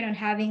concentrate on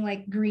having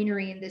like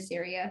greenery in this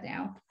area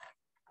now.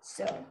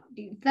 So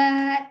do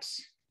that.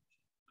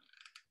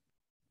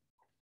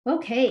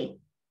 Okay.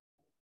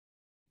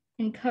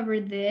 And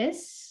cover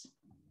this.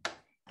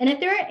 And if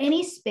there are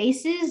any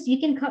spaces, you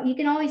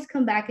can always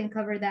come back and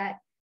cover that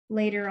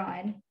later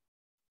on.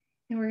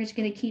 And we're just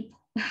gonna keep,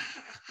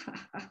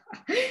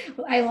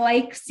 I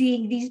like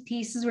seeing these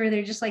pieces where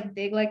they're just like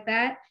big like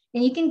that.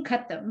 And you can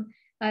cut them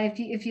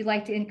if you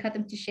like to, and cut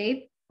them to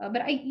shape.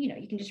 But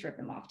you can just rip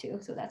them off too,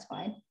 so that's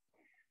fine.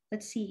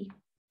 Let's see.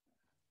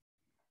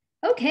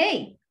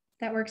 Okay,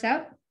 that works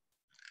out.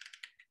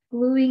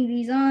 Gluing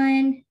these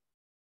on.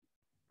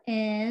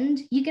 And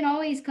you can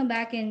always come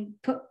back and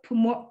put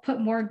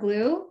more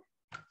glue.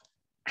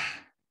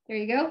 There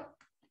you go.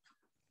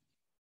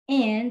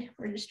 And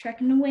we're just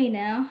trekking away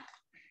now.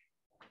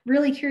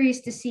 Really curious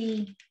to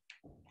see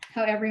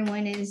how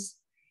everyone is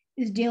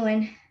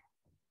doing.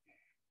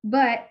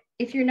 But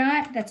if you're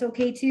not, that's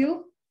okay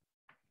too.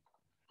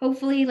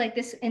 Hopefully, like,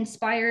 this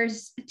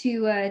inspires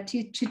to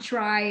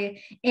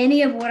try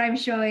any of what I'm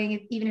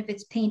showing, even if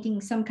it's painting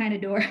some kind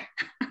of door.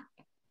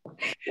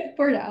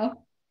 For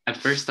now. At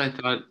first, I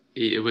thought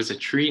it was a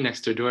tree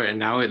next to a door, and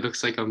now it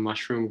looks like a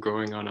mushroom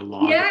growing on a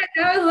log. Yeah,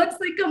 now it looks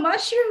like a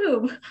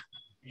mushroom.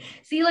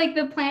 See, like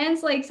the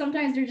plants, like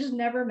sometimes they're just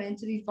never meant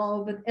to be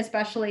followed, but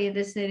especially in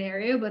this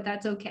scenario, but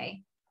that's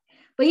okay.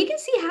 But you can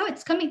see how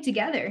it's coming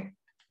together.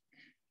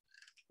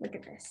 Look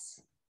at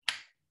this.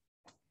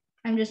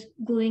 I'm just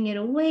gluing it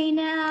away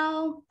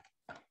now.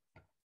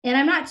 And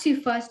I'm not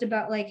too fussed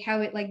about like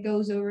how it like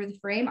goes over the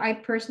frame. I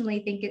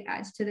personally think it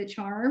adds to the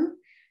charm.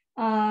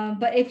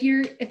 But if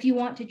you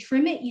want to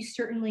trim it, you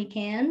certainly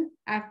can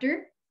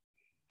after.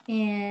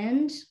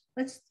 And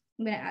I'm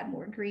gonna add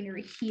more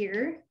greenery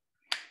here.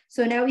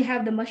 So now we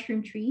have the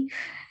mushroom tree.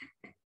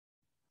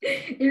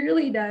 It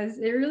really does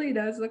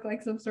look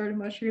like some sort of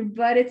mushroom,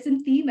 but it's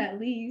in theme at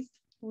least.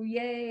 Oh,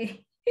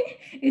 yay.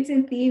 It's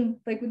in theme,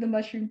 like with the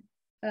mushroom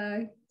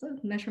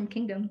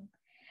kingdom.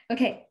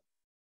 Okay,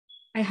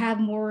 I have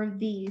more of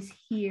these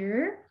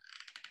here.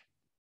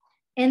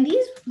 And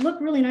these look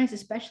really nice,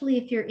 especially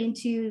if you're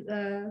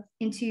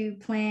into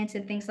plants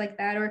and things like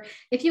that, or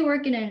if you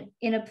work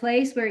in a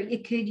place where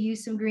it could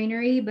use some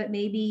greenery, but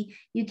maybe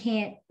you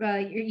can't,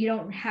 you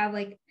don't have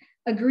like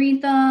a green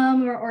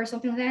thumb or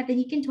something like that, then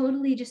you can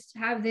totally just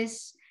have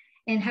this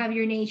and have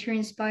your nature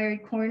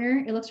inspired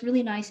corner. It looks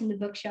really nice in the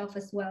bookshelf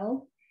as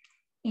well.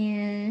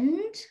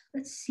 And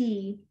let's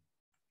see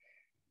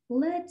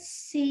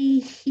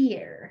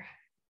here.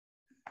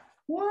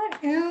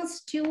 What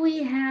else do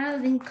we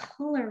have in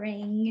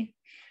coloring?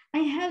 I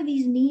have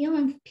these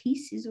neon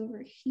pieces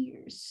over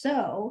here.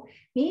 So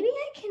maybe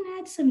I can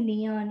add some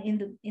neon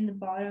in the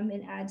bottom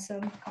and add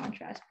some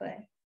contrast, but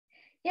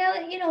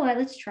yeah, you know what,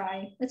 let's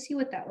try. Let's see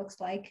what that looks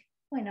like.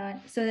 Why not?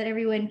 So that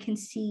everyone can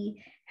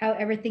see how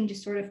everything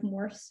just sort of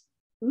morphs.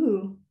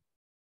 Ooh.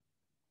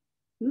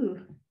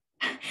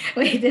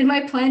 Wait, did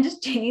my plan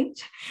just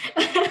change?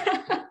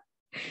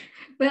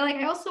 But like,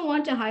 I also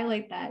want to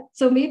highlight that.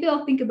 So maybe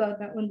I'll think about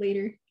that one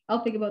later.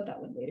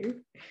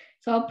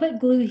 So I'll put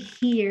glue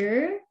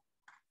here.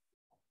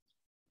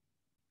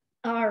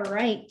 All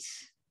right.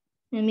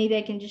 And maybe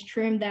I can just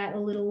trim that a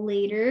little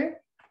later.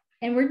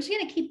 And we're just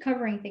gonna keep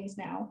covering things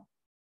now.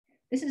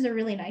 This is a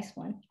really nice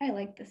one. I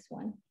like this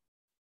one.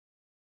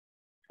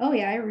 Oh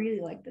yeah, I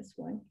really like this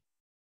one.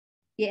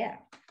 Yeah.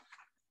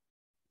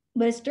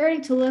 But it's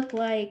starting to look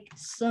like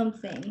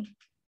something.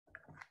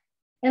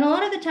 And a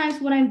lot of the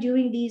times when I'm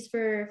doing these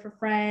for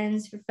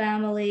friends, for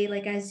family,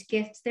 like as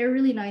gifts, they're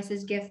really nice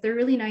as gifts. They're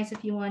really nice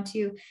if you want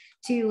to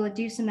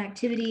do some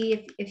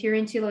activity, if you're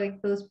into like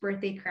those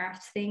birthday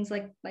crafts things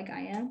like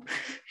I am.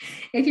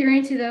 If you're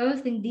into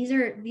those, then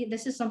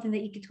this is something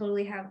that you could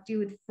totally do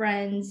with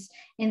friends,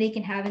 and they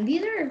can have. And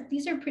these are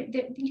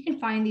you can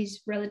find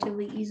these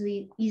relatively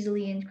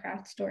easily in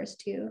craft stores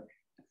too.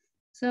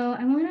 So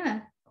I want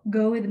to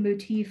go with the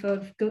motif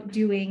of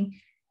doing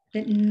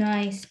that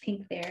nice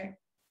pink there.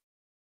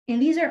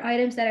 And these are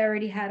items that I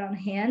already had on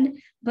hand,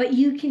 but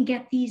you can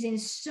get these in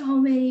so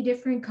many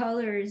different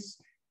colors.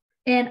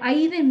 And I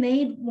even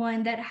made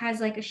one that has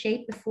like a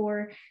shape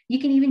before. You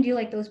can even do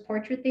like those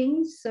portrait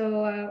things.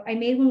 So I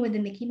made one with the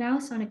Mickey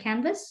Mouse on a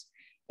canvas,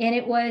 and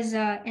it was,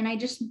 and I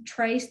just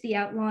traced the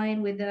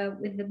outline with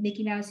the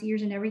Mickey Mouse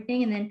ears and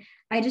everything. And then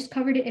I just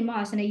covered it in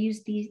moss, and I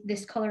used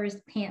this color as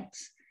the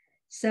pants.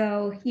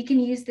 So you can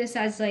use this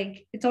as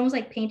like, it's almost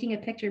like painting a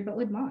picture, but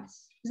with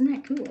moss. Isn't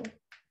that cool?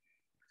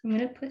 I'm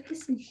gonna put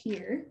this in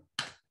here.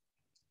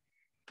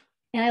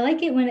 And I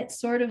like it when it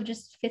sort of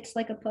just fits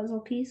like a puzzle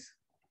piece.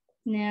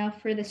 Now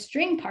for the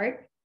string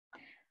part,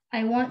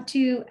 I want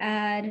to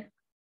add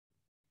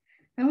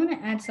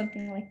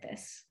something like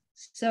this.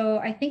 So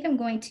I think I'm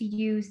going to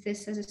use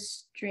this as a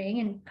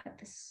string and cut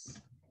this.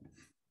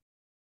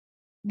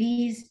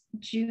 these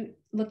jute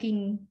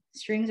looking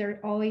strings are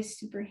always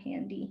super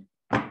handy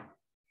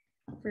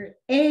for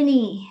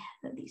any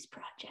of these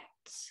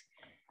projects.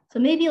 So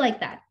maybe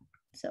like that.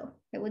 So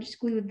I will just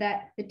glue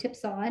that, the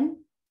tips on.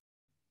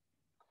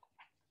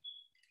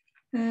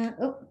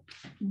 Oh,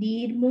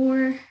 need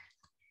more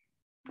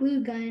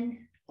glue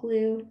gun,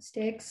 glue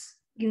sticks,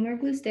 more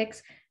glue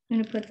sticks. I'm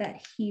gonna put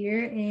that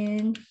here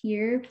and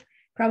here.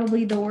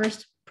 Probably the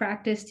worst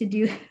practice to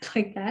do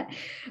like that,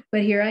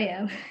 but here I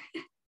am.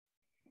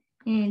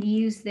 And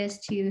use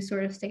this to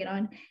sort of stick it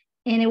on.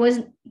 And it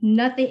wasn't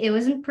nothing, it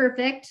wasn't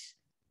perfect.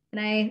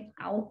 And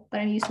but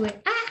I'm used to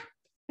it.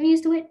 I'm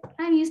used to it.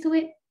 I'm used to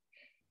it.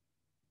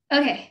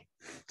 Okay,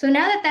 so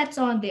now that that's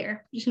on there,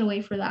 I'm just gonna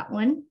wait for that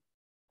one.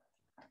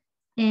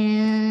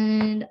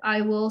 And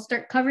I will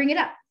start covering it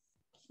up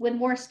with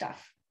more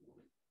stuff.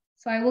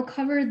 So I will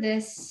cover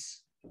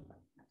this.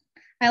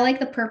 I like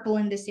the purple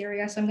in this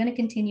area, so I'm gonna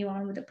continue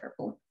on with the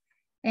purple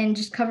and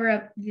just cover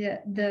up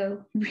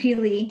the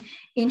really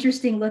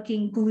interesting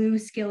looking glue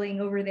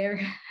skilling over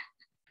there.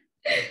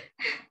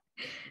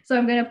 So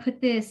I'm gonna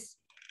put this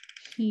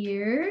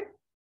here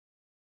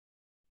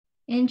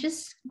and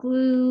just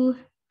glue,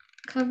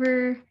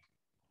 cover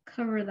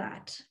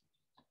that.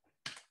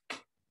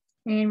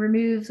 And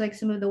removes like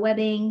some of the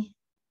webbing,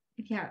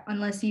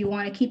 unless you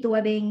want to keep the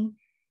webbing.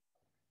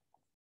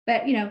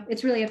 But you know,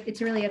 it's really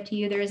up to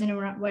you. There isn't a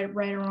right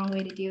or wrong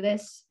way to do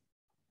this.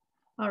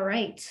 All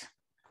right.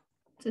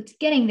 So it's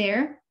getting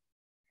there.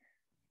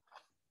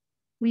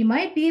 We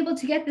might be able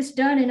to get this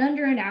done in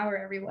under an hour,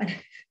 everyone.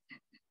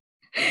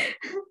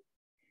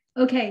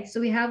 Okay, so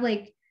we have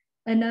like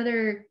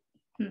another,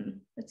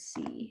 let's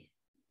see,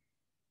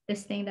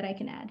 this thing that I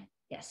can add.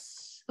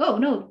 Yes. Oh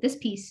no, this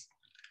piece.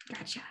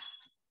 Gotcha.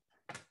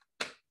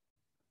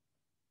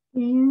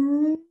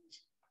 And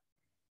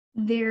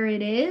there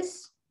it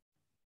is.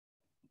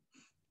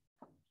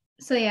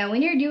 So yeah,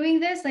 when you're doing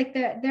this, like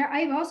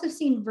I've also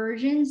seen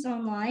versions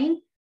online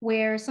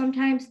where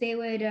sometimes they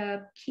would,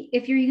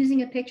 if you're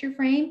using a picture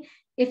frame,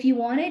 if you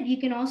wanted, you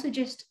can also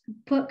just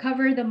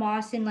cover the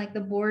moss in like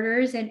the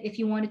borders. And if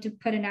you wanted to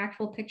put an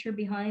actual picture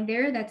behind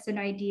there, that's an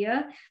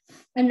idea.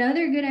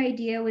 Another good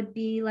idea would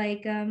be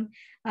like,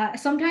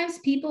 sometimes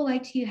people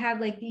like to have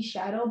like these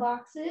shadow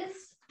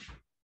boxes.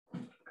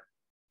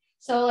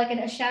 So like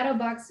a shadow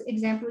box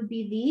example would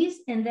be these,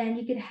 and then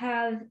you could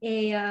have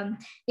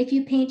if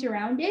you paint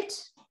around it,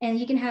 and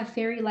you can have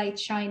fairy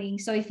lights shining.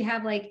 So if you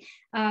have like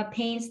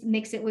paints,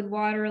 mix it with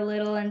water a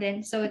little, and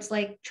then so it's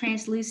like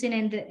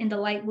translucent and the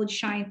light would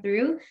shine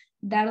through.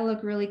 That'll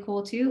look really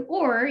cool too.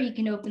 Or you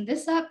can open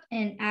this up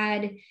and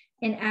add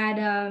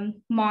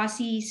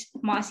mossy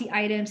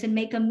items and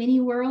make a mini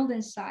world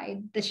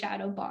inside the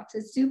shadow box.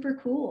 It's super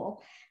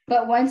cool.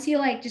 But once you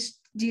like just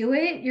do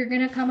it, you're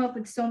gonna come up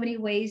with so many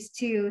ways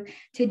to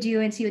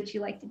do and see what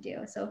you like to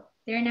do. So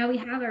there, now we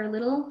have our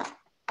little.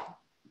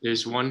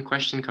 There's one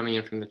question coming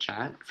in from the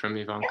chat from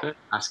Ivanka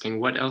asking,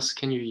 what else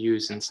can you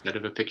use instead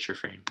of a picture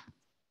frame?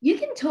 You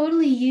can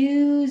totally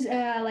use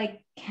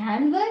like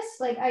canvas.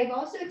 Like I've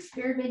also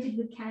experimented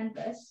with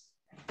canvas.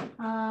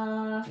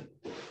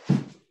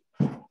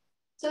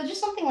 So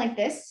just something like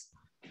this,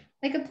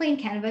 like a plain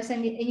canvas,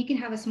 and you can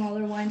have a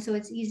smaller one so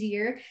it's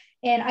easier.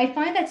 And I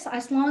find that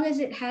as long as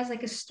it has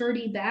like a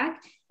sturdy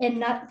back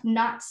and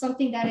not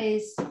something that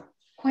is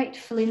quite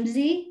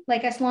flimsy,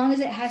 like as long as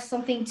it has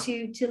something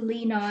to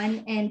lean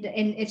on and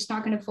it's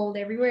not going to fold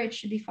everywhere, it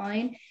should be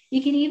fine.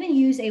 You can even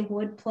use a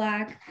wood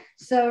plaque.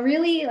 So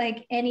really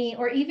like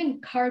or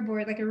even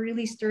cardboard, like a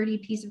really sturdy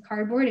piece of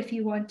cardboard, if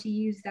you want to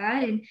use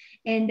that,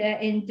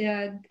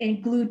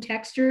 and glue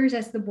textures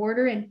as the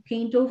border and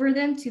paint over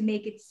them to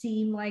make it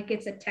seem like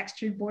it's a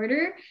textured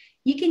border.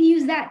 You can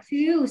use that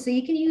too. So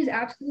you can use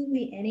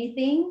absolutely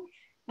anything,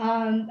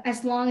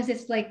 as long as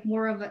it's like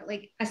more of a,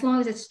 like, as long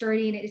as it's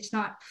sturdy and it's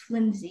not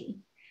flimsy.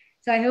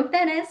 So I hope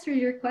that answers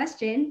your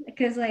question,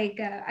 because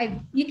like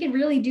you can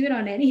really do it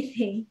on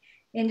anything,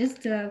 and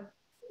just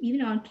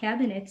even on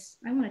cabinets.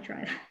 I want to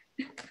try that.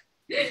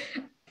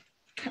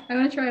 I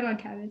want to try it on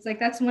cabinets. Like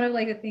that's one of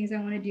like the things I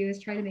want to do,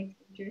 is try to make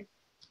furniture.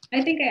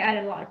 I think I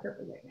added a lot of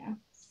purple right now.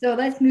 So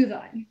let's move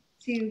on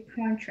to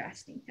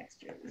contrasting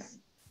textures.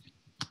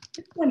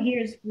 This one here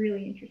is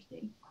really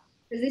interesting,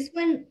 because this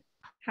one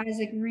has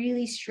like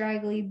really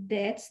straggly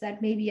bits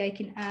that maybe I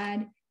can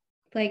add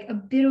like a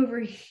bit over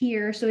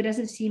here so it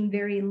doesn't seem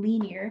very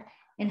linear,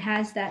 and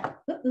has that,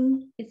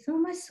 it's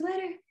on my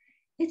sweater.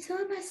 It's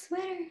on my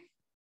sweater.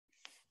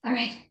 All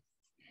right,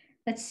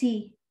 let's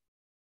see.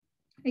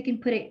 I can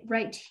put it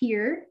right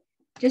here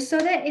just so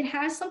that it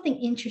has something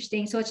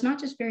interesting. So it's not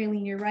just very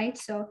linear, right?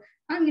 So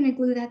I'm gonna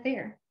glue that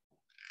there.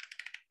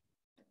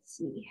 Let's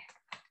see.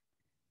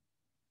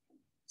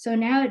 So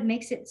now it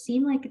makes it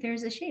seem like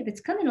there's a shape.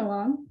 It's coming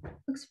along.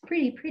 Looks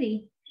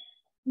pretty,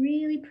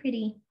 really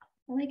pretty.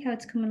 I like how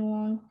it's coming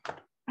along.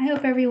 I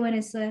hope everyone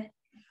is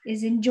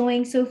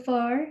enjoying so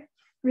far.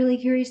 Really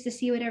curious to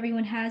see what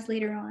everyone has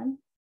later on.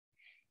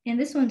 And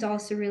this one's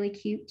also really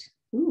cute.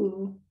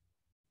 Ooh,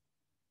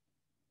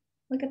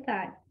 look at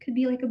that. Could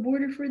be like a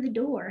border for the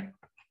door.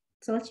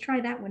 So let's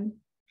try that one.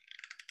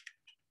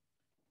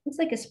 Looks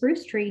like a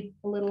spruce tree,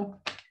 a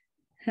little.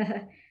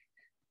 Okay,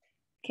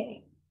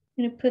 I'm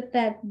gonna put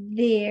that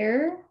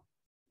there.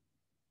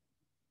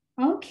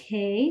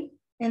 Okay,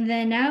 and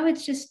then now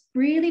it's just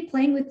really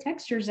playing with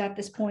textures at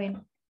this point.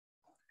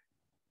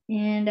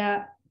 And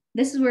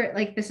this is where,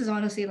 like, this is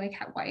honestly like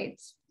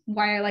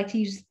why I like to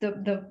use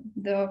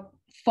the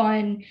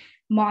fun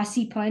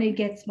mossy pun. It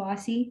gets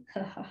mossy,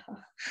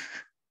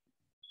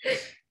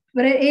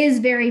 but it is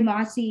very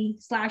mossy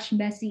 /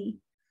 messy.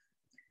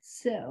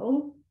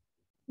 So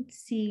let's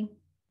see.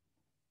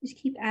 Just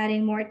keep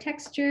adding more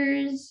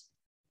textures.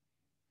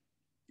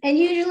 And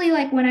usually,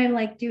 like when I'm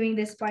like doing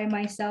this by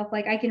myself,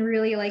 like I can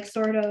really like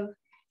sort of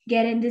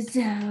get in the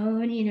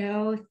zone, you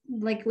know,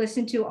 like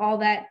listen to all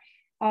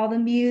the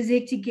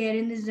music to get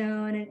in the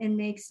zone and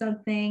make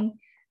something.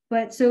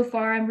 But so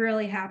far, I'm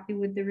really happy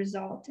with the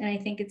result, and I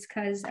think it's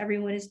because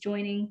everyone is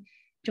joining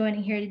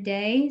here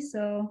today.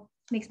 So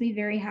it makes me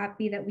very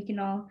happy that we can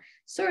all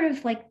sort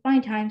of like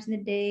find times in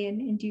the day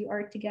and do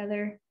art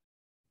together.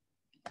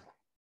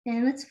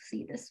 And let's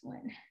see this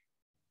one.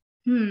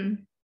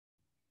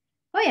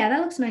 Oh yeah,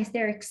 that looks nice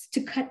there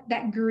to cut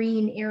that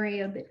green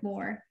area a bit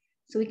more.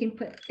 So we can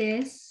put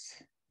this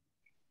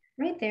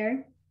right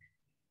there.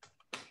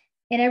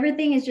 And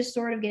everything is just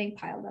sort of getting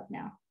piled up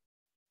now.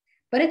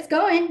 But it's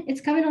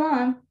coming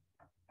along.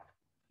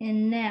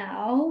 And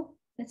now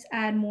let's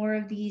add more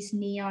of these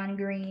neon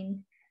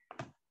green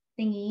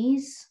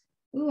thingies.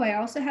 Ooh, I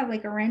also have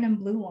like a random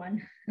blue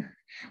one.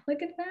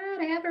 Look at that,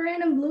 I have a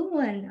random blue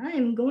one. I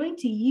am going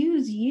to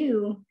use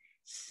you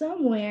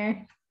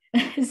somewhere.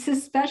 It's a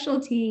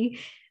specialty,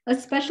 a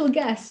special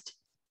guest.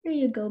 There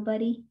you go,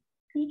 buddy.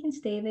 You can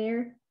stay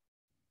there.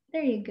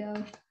 There you go.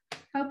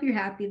 Hope you're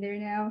happy there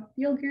now.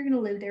 You're gonna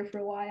live there for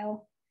a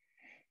while.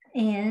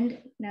 And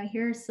now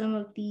here are some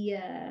of the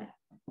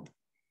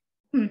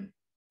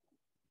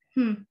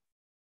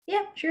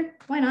yeah, sure,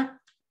 why not?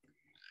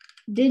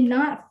 Did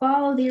not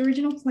follow the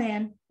original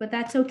plan, but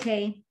that's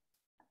okay.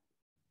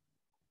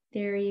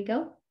 There you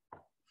go.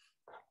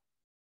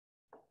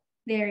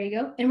 There you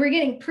go. And we're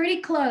getting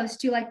pretty close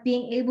to like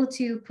being able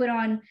to put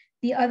on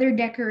the other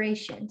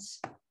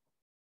decorations.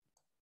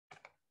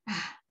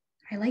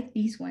 I like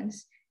these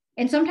ones.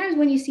 And sometimes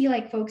when you see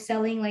like folks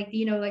selling like,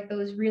 you know, like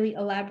those really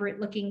elaborate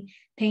looking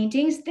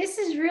paintings, this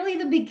is really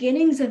the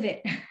beginnings of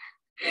it.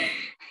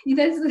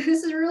 This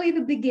is really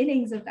the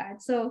beginnings of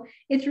that. So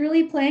it's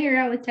really playing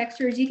around with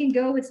textures. You can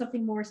go with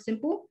something more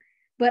simple,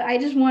 but I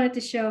just wanted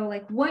to show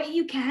like what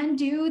you can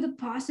do, the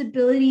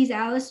possibilities.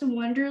 Alice in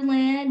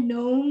Wonderland,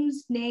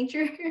 gnomes,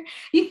 nature.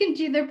 You can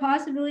do, their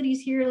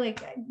possibilities here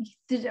like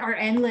are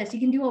endless.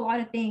 You can do a lot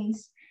of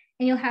things,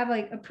 and you'll have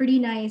like a pretty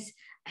nice,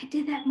 I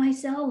did that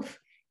myself,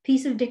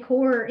 piece of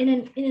decor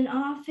in an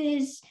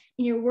office,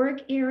 in your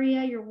work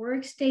area, your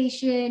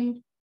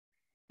workstation.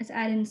 Let's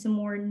add in some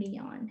more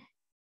neon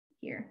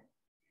here.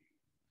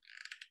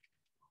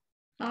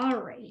 All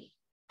right.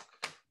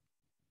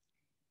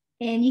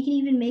 And you can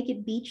even make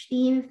it beach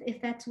theme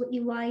if that's what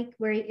you like,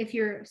 where if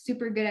you're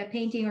super good at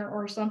painting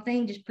or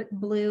something, just put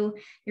blue,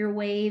 your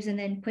waves, and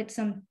then put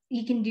some,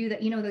 you can do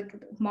that, you know, the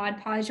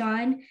Mod Podge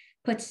on,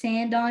 put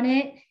sand on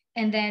it,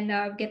 and then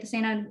get the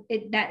sand on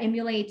it that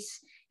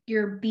emulates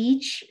your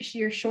beach,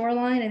 your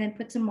shoreline, and then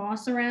put some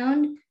moss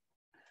around.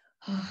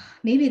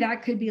 Maybe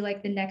that could be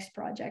like the next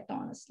project,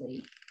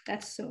 honestly.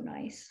 That's so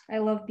nice. I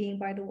love being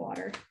by the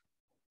water,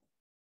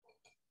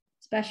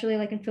 especially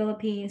like in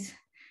Philippines,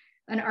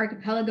 an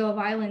archipelago of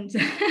islands.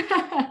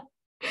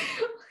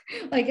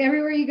 Like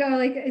everywhere you go,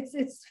 like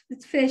it's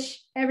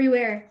fish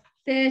everywhere.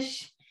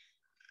 Fish.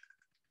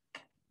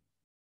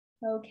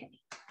 Okay.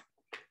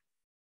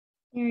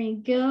 There you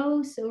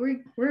go. So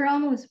we're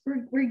almost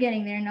we're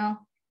getting there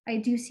now. I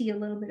do see a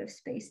little bit of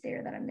space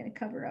there that I'm going to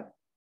cover up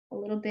a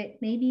little bit,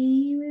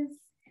 maybe with.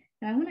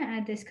 I want to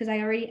add this because I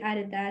already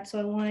added that, so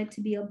I want it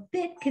to be a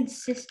bit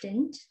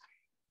consistent.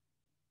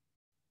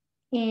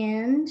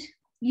 And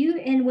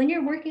when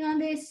you're working on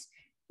this,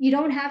 you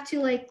don't have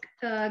to like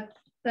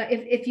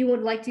if you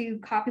would like to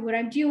copy what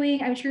I'm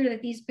doing, I'm sure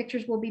that these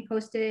pictures will be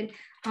posted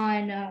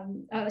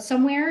on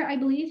somewhere, I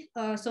believe,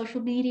 social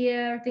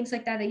media or things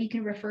like that that you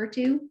can refer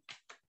to.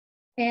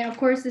 And of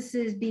course, this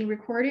is being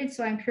recorded,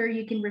 so I'm sure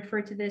you can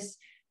refer to this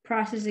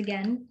process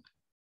again.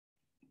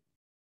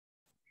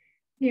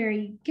 There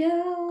you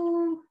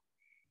go.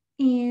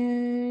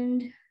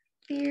 And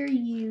there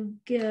you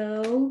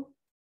go.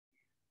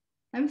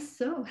 I'm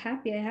so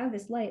happy I have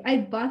this light. I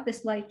bought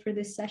this light for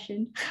this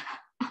session.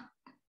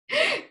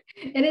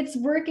 And it's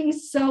working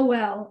so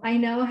well. I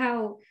know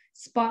how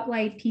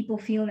spotlight people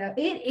feel now.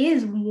 It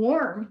is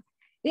warm.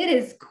 It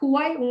is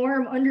quite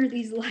warm under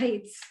these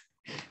lights.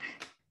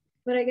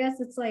 But I guess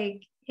it's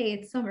like, hey,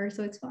 it's summer,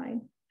 so it's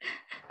fine.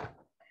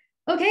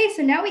 Okay,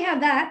 so now we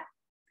have that.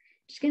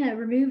 Just gonna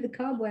remove the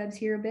cobwebs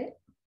here a bit.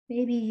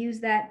 Maybe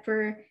use that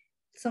for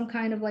some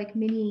kind of like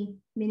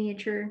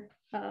miniature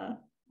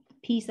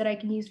piece that I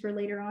can use for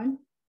later on.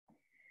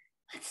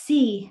 Let's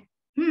see.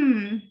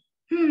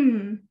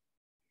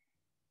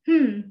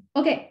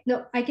 Okay,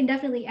 no, I can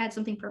definitely add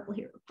something purple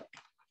here real quick.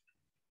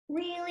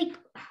 Really,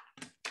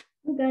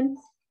 I'm done.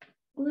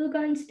 glue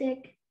gun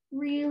stick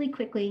really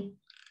quickly.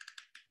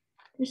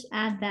 Just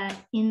add that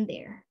in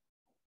there.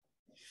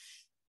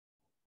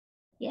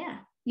 Yeah,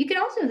 you can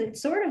also,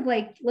 it's sort of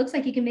like, looks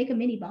like you can make a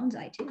mini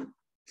bonsai too.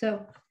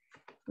 So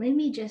let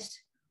me just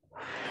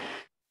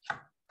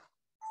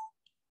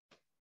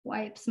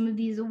wipe some of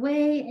these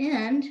away,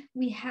 and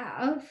we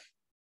have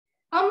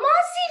a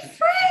mossy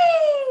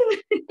frame.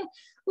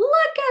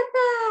 Look at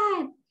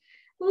that.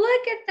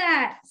 Look at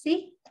that.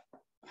 See?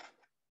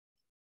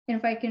 And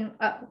if I can,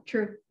 oh,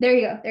 true. There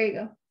you go. There you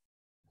go.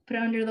 Put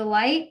it under the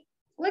light.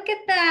 Look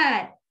at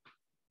that.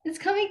 It's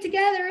coming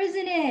together,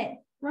 isn't it?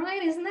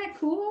 Right? Isn't that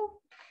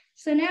cool?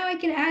 So now I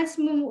can add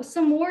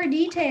some more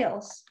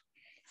details.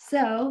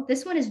 So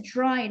this one is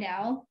dry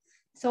now.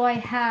 So I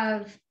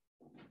have,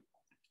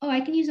 oh,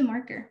 I can use a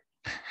marker.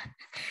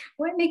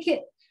 Why make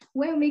it a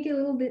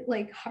little bit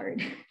like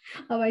hard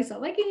on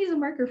myself? I can use a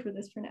marker for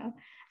this for now.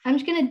 I'm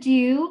just gonna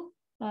do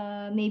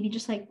maybe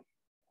just like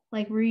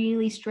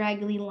really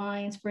straggly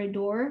lines for a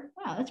door.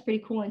 Wow, that's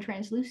pretty cool and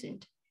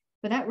translucent,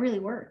 but that really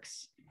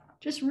works.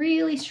 Just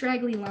really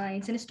straggly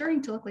lines, and it's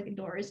starting to look like a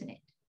door, isn't it?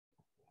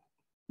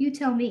 You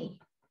tell me.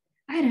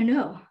 I don't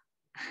know.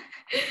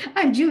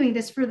 I'm doing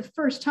this for the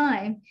first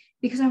time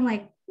because I'm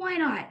like, why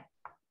not?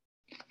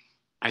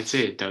 I'd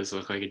say it does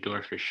look like a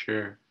door for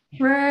sure.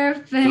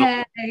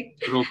 Perfect.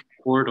 Little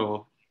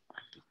portal.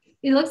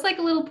 It looks like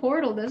a little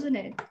portal, doesn't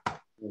it?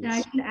 Yes. And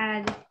I can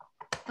add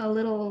a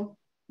little,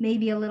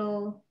 maybe a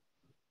little,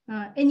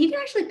 and you can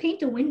actually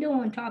paint a window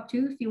on top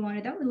too if you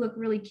wanted. That would look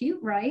really cute,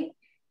 right?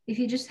 If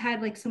you just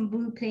had like some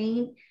blue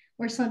paint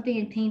or something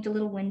and paint a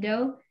little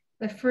window.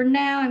 But for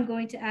now, I'm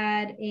going to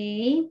add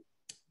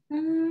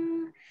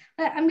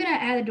I'm going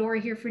to add a door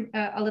here for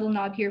a little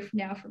knob here for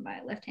now for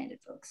my left-handed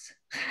folks.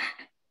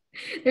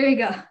 There you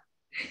go.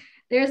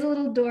 There's a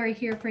little door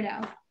here for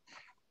now.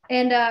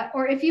 And,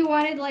 or if you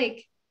wanted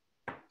like,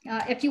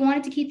 if you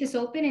wanted to keep this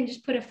open and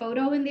just put a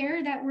photo in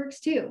there, that works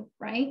too,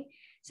 right?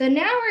 So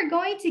now we're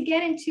going to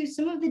get into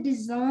some of the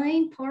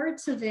design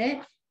parts of it.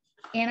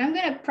 And I'm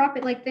going to prop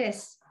it like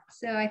this.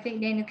 So I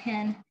think Daniel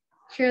can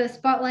share the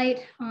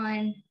spotlight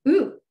on,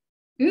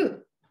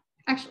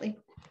 actually,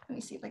 let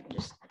me see if I can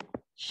just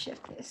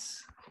shift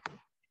this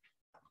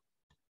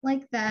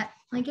like that.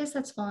 I guess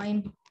that's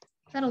fine.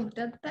 That'll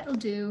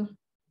do.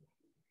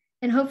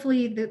 And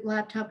hopefully the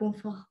laptop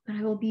won't fall, but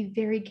I will be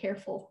very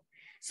careful.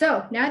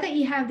 So now that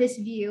you have this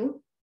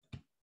view,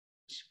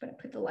 just gonna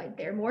put the light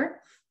there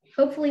more.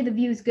 Hopefully the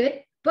view is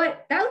good,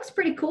 but that looks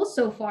pretty cool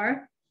so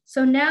far.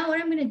 So now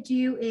what I'm gonna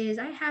do is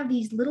I have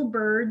these little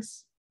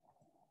birds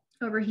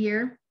over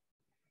here,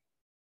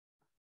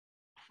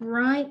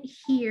 right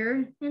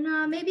here.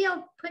 And maybe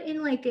I'll put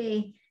in like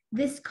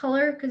this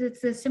color because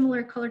it's a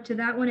similar color to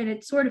that one and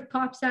it sort of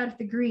pops out of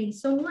the green.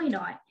 So why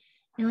not?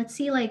 And let's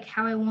see like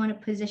how I want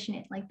to position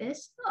it like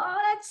this. Oh,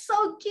 that's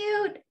so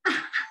cute.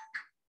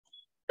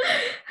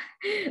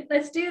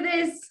 Let's do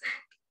this.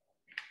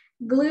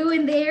 Glue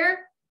in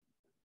there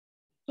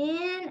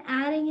and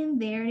adding in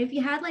there. And if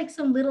you had like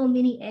some little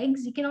mini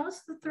eggs, you can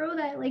also throw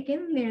that like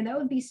in there. That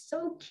would be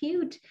so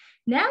cute.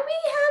 Now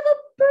we have a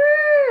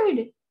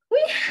bird.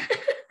 We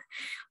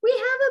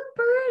have a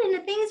bird and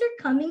the things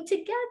are coming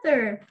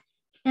together.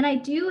 And I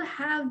do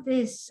have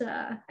this,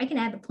 I can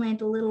add the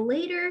plant a little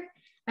later.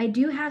 I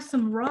do have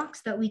some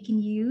rocks that we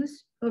can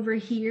use over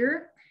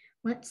here.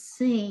 Let's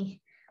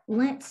see. I'm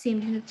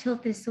gonna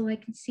tilt this so I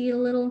can see it a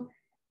little.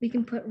 We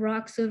can put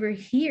rocks over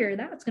here.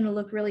 That's gonna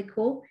look really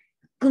cool.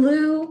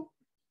 Glue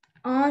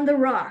on the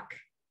rock.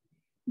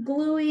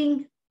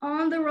 Gluing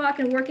on the rock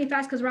and working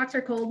fast because rocks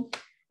are cold.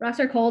 Rocks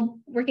are cold,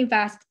 working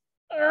fast.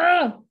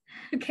 Oh,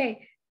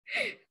 okay.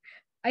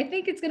 I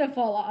think it's gonna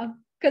fall off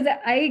because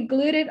I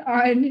glued it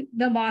on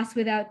the moss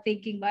without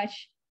thinking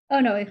much. Oh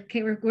no,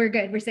 okay, we're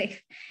good, we're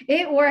safe.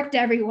 It worked,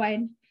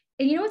 everyone.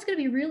 And you know what's gonna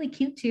be really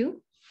cute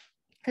too?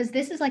 Because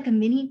this is like a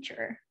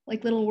miniature,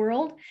 like little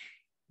world.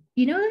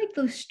 You know, like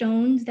those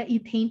stones that you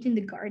paint in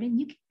the garden,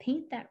 you can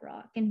paint that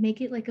rock and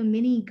make it like a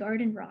mini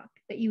garden rock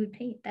that you would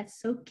paint. That's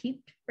so cute,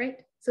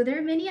 right? So there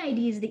are many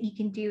ideas that you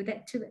can do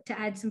that to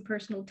add some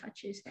personal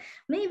touches.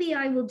 Maybe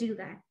I will do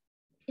that.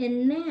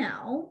 And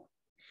now,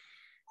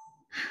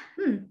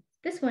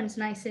 this one's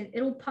nice.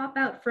 It'll pop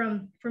out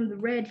from the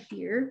red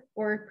here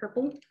or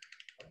purple.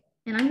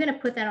 And I'm gonna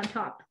put that on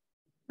top,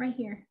 right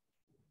here.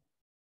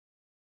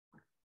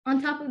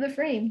 On top of the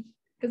frame,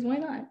 because why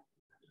not?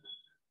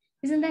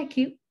 Isn't that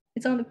cute?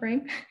 It's on the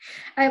frame.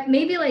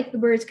 Maybe like the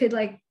birds could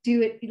like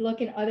do it,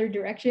 look in other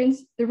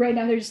directions. Right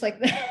now they're just like,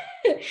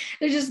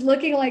 they're just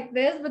looking like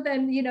this, but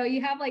then, you know,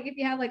 you have like, if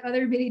you have like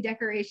other mini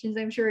decorations,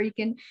 I'm sure you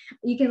can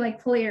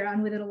like play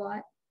around with it a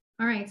lot.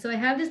 All right, so I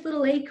have this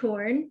little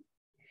acorn.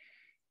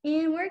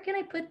 And where can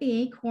I put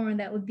the acorn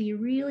that would be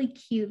really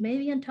cute?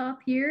 Maybe on top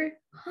here.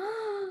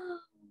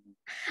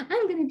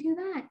 I'm gonna do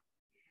that.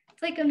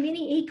 It's like a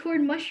mini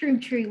acorn mushroom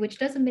tree, which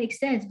doesn't make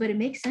sense, but it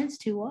makes sense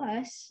to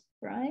us,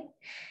 right?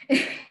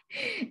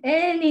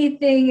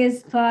 Anything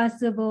is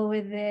possible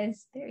with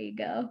this. There you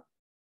go.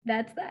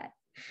 That's that.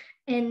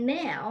 And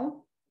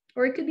now,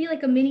 or it could be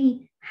like a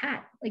mini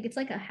hat. Like it's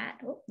like a hat.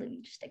 Oh, let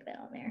me just stick that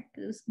on there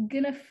because it was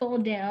gonna fall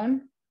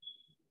down.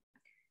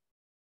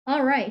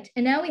 All right,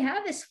 and now we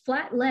have this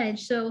flat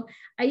ledge. So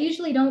I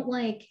usually don't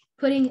like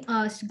putting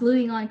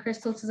gluing on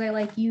crystals because I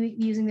like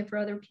using them for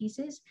other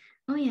pieces.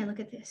 Oh yeah, look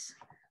at this.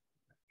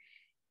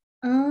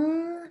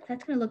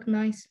 That's gonna look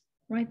nice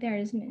right there,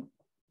 isn't it?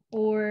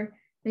 Or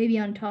maybe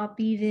on top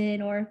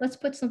even, or let's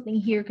put something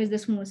here because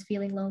this one was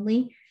feeling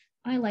lonely.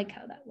 I like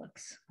how that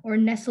looks. Or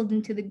nestled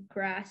into the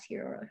grass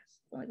here or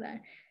something like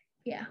that.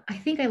 Yeah, I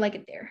think I like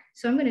it there.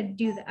 So I'm gonna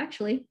do that.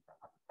 Actually,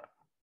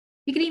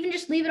 you can even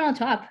just leave it on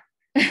top.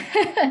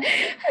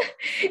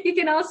 You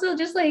can also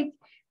just like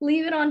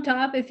leave it on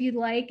top if you'd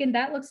like, and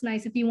that looks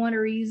nice if you want to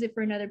reuse it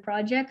for another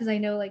project, because I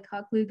know like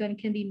hot glue gun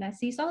can be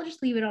messy, so I'll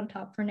just leave it on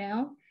top for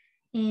now.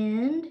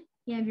 And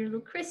you have your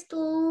little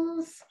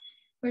crystals.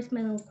 Where's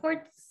my little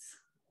quartz?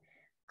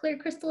 Clear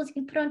crystals you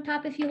can put on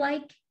top if you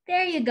like.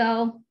 There you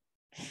go.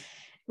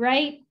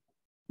 Right?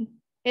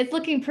 It's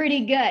looking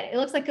pretty good. It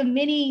looks like a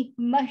mini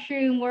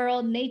mushroom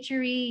world,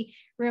 naturey,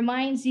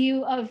 reminds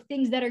you of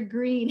things that are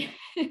green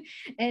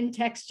and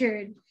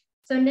textured.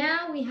 So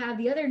now we have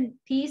the other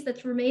piece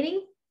that's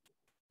remaining.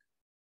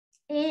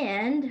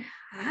 And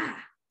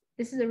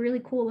this is a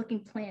really cool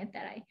looking plant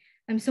that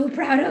I'm so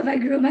proud of. I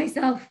grew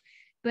myself.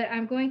 But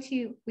I'm going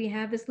to, we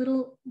have this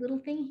little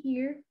thing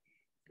here.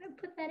 I'm gonna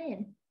put that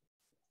in.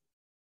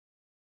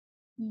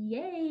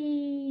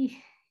 Yay.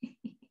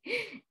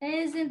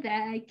 Isn't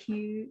that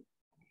cute?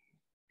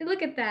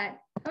 Look at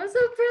that. I'm so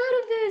proud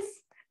of this.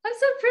 I'm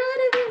so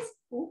proud of this.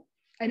 Oh,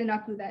 I did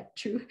not glue that.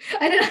 True.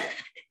 I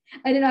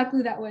did not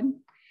glue that one.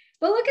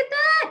 But look at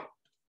that.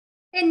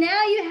 And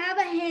now you have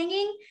a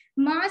hanging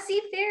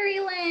mossy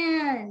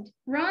fairyland,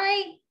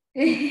 right?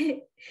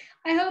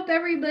 I hope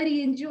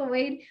everybody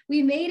enjoyed.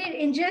 We made it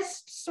in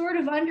just sort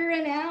of under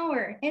an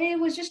hour, and it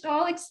was just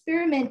all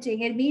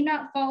experimenting and me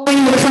not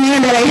following the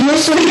plan that I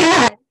initially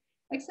had,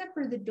 except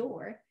for the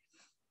door.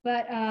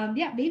 But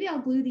yeah, maybe I'll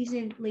glue these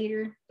in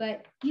later,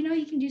 but you know,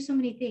 you can do so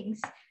many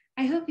things.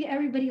 I hope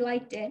everybody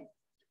liked it.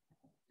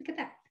 Look at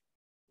that.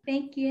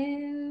 Thank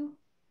you.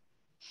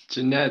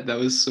 Jeanette, that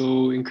was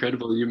so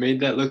incredible. You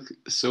made that look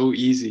so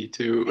easy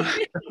too.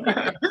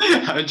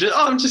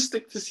 I'm just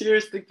stick this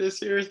here, stick this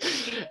here.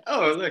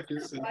 Oh, look.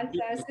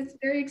 It's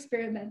very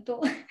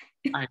experimental.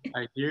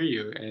 I hear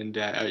you. And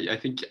I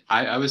think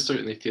I was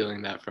certainly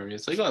feeling that from you.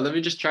 It's like, oh, let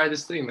me just try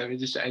this thing. Let me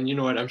just, and you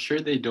know what? I'm sure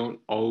they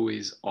don't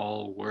always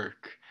all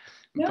work.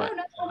 No, But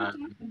not all the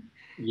time.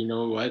 you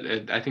know what?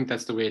 I think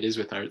that's the way it is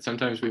with art.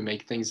 Sometimes we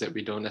make things that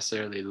we don't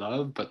necessarily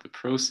love, but the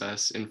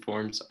process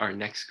informs our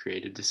next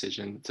creative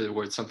decision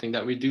towards something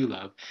that we do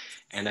love.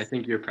 And I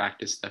think your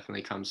practice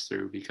definitely comes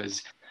through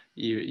because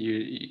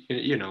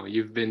you know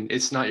you've been,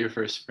 it's not your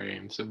first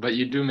frame, so but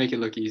you do make it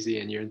look easy,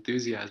 and your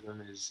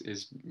enthusiasm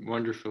is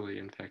wonderfully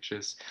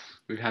infectious.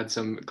 We've had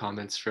some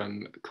comments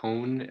from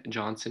Cone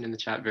Johnson in the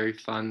chat. Very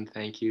fun,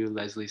 thank you.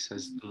 Leslie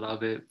says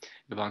love it.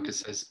 Ivanka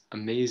says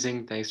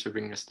amazing, thanks for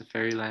bringing us to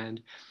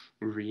fairyland.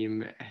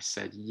 Reem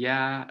said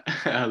yeah.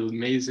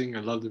 Amazing,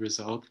 I love the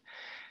result.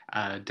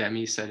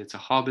 Demi said it's a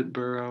hobbit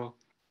burrow.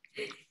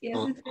 Yes,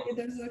 Oh, it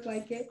does look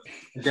like it.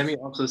 Demi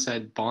also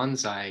said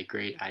bonsai,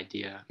 great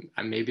idea.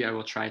 Maybe I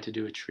will try to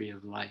do a tree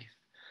of life.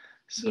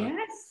 So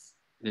Yes,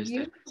 there's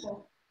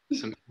beautiful.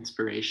 some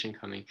inspiration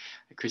coming.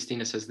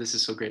 Christina says this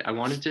is so great. I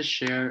wanted to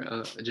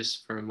share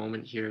just for a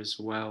moment here as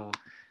well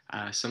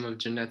some of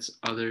Jeanette's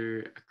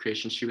other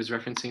creations. She was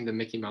referencing the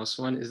Mickey Mouse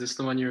one. Is this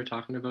the one you were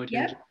talking about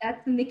here? Yep,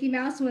 that's the Mickey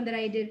Mouse one that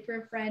I did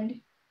for a friend.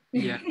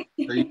 Yeah,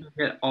 so you can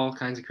get all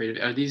kinds of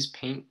creative. Are these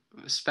paint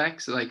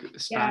specs like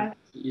Yeah,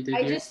 you did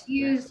I here? just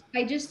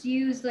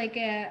used like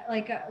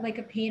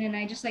a paint, and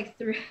I just like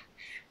threw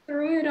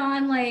it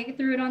on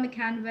the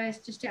canvas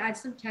just to add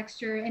some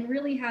texture and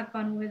really have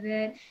fun with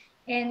it.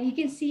 And you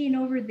can see in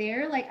over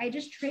there, like I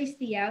just traced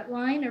the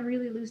outline, a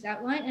really loose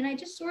outline, and I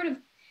just sort of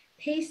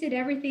pasted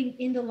everything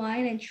in the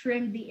line and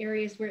trimmed the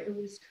areas where it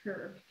was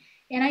curved.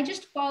 And I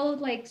just followed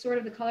like sort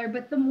of the color,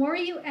 but the more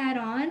you add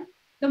on,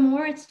 the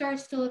more it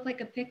starts to look like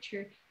a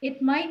picture.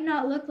 It might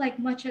not look like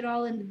much at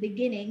all in the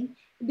beginning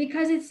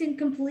because it's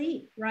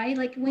incomplete, right?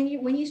 Like when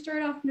you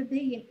start off in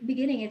the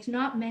beginning, it's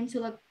not meant to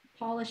look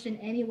polished in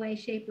any way,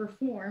 shape, or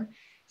form.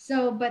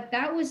 So, but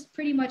that was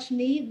pretty much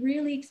me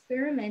really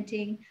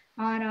experimenting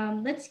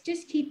on let's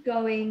just keep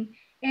going.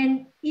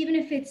 And even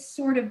if it's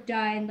sort of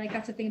done, like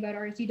that's the thing about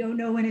art, you don't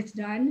know when it's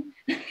done.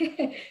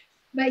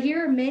 But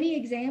here are many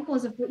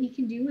examples of what you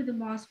can do with a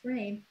moss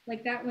frame,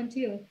 like that one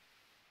too.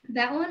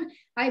 That one,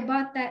 I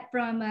bought that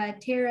from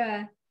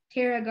Terra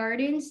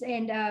Gardens,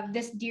 and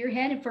this deer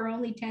head for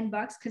only $10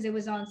 because it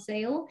was on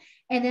sale.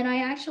 And then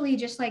I actually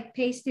just like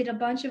pasted a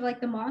bunch of like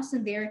the moss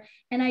in there,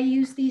 and I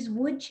used these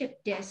wood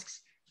chip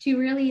discs to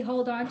really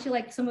hold on to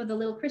like some of the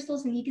little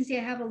crystals. And you can see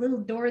I have a little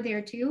door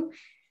there too.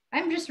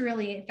 I'm just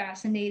really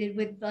fascinated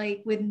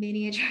with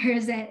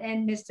miniatures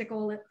and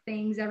mystical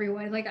things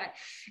everywhere.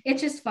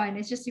 It's just fun.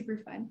 It's just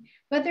super fun.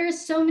 But there's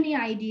so many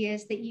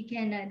ideas that you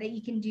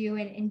can do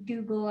and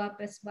Google up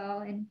as well.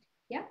 And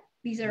yeah,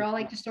 these are all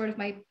like just sort of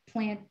my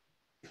plant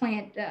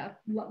plant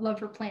love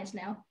for plants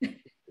now.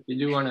 If you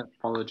do want to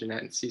follow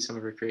Jeanette and see some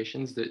of her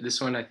creations,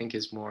 this one I think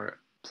is more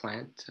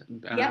plant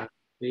Yep.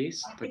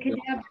 based, but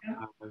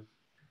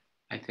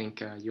I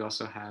think you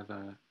also have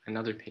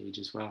another page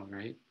as well,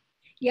 right?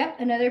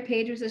 Yep, another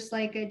page was just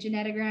like a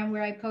Genetogram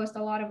where I post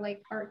a lot of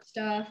like art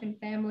stuff and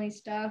family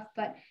stuff.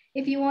 But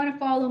if you want to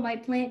follow my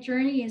plant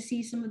journey and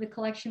see some of the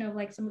collection of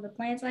like some of the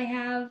plants I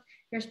have,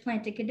 there's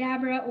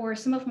Planticadabra, or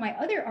some of my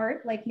other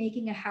art, like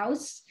making a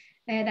house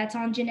that's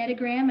on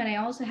Genetogram. And I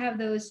also have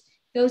those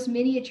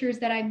miniatures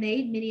that I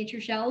made,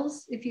 miniature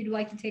shells, if you'd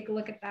like to take a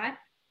look at that.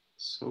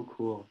 So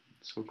cool.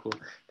 So cool.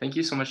 Thank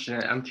you so much,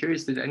 Jeanette. I'm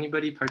curious, did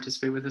anybody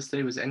participate with us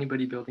today? Was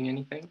anybody building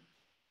anything?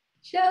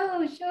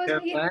 Show us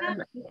what you have.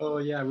 Oh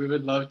yeah, we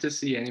would love to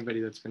see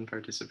anybody that's been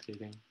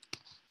participating.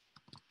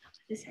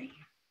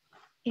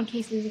 In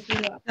case there's a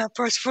photo up. Now,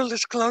 first, full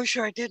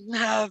disclosure, I didn't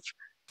have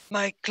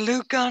my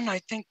glue gun. I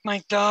think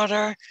my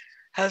daughter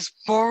has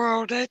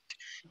borrowed it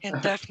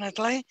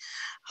indefinitely.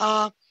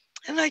 And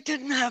I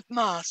didn't have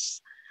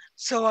moss.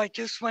 So I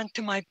just went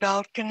to my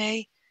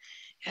balcony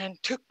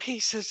and took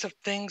pieces of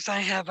things I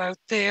have out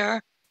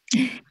there.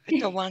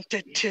 I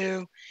wanted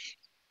to.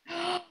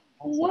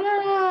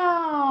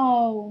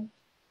 Wow.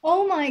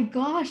 Oh my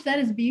gosh, that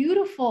is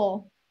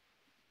beautiful.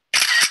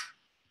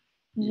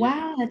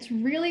 Wow, that's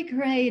really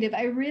creative.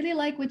 I really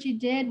like what you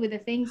did with the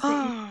things that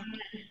you had.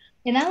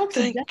 And that looks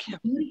like a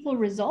beautiful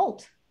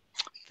result.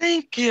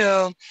 Thank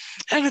you.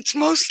 And it's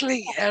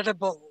mostly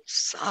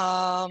edibles.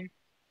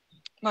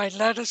 My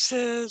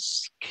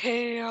lettuces,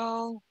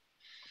 kale,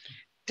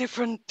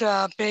 different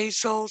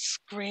basils,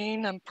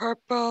 green and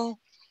purple.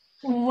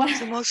 Wow.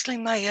 So mostly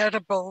my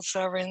edibles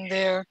are in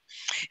there.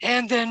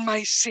 And then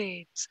my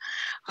seeds.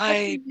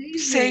 I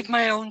save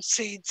my own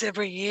seeds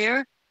every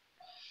year.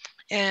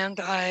 And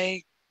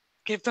I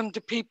give them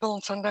to people,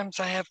 and sometimes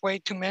I have way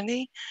too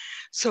many.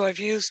 So I've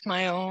used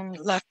my own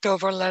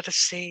leftover lettuce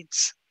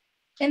seeds.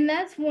 And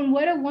that's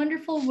what a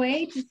wonderful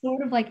way to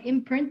sort of like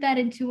imprint that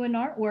into an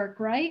artwork,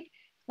 right?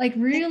 Like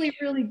really,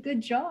 really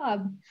good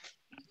job.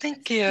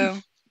 Thank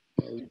you.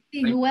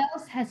 See who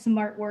else has some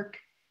artwork.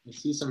 I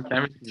see some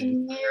camera.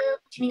 Can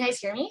you guys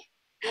hear me?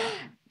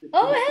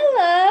 Oh,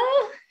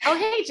 hello. Oh,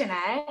 hey,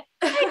 Jeanette.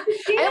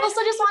 I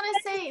also just want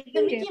to say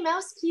the Mickey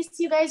Mouse piece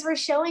you guys were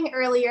showing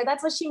earlier,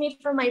 that's what she made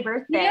for my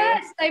birthday.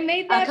 Yes, I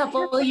made that a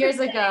couple of years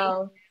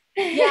ago.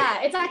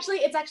 Yeah, it's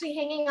actually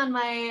hanging on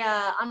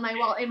my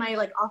wall in my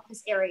like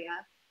office area.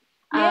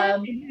 Yeah,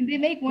 they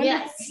make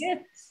wonderful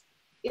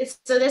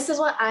gifts. So this is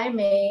what I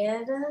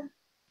made.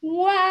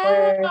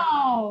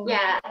 Wow.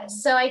 Yeah.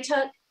 So I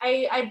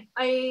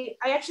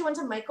actually went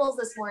to Michael's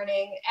this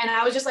morning, and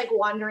I was just like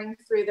wandering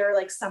through their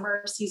like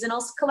summer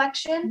seasonal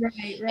collection.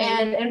 Right.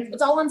 And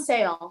it's all on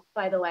sale,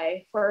 by the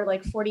way, for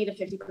like 40 to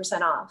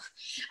 50% off.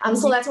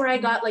 So that's where I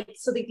got like,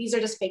 so these are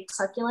just fake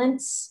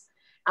succulents.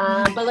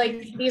 But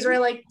like these were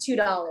like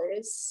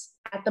 $2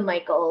 at the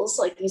Michael's,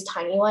 like these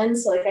tiny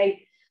ones. So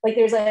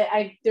there's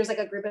like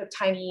a group of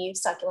tiny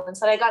succulents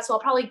that I got, so I'll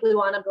probably glue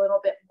on a little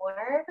bit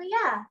more. But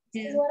yeah,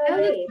 this is what I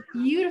made.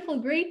 Beautiful,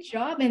 great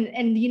job.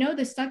 And you know,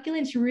 the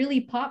succulents really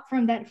pop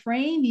from that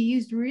frame. You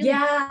used really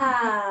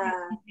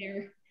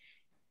there.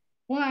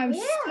 Well, I'm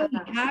so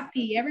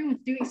happy.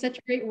 Everyone's doing such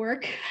great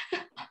work.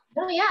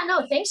 Oh yeah,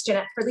 no, thanks,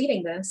 Jeanette, for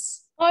leading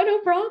this. Oh, no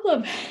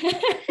problem.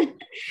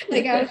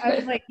 Like I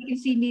was like, you can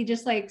see me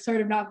just like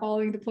sort of not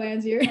following the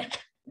plans here.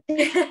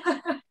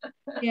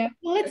 Yeah,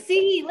 well, let's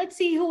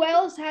see who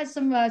else has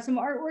some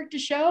artwork to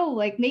show.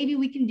 Like maybe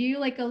we can do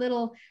like a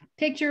little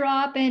picture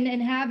op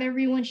and have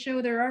everyone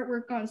show their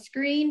artwork on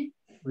screen.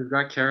 We've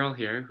got Carol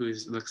here, who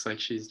looks like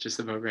she's just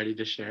about ready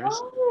to share.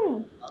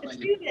 Oh, let's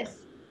do this.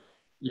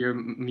 You're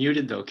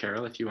muted though,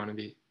 Carol, if you want to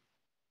be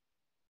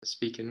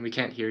speaking. We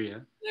can't hear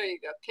you. There you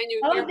go. Can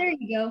you hear me? There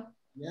you go.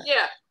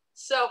 Yeah.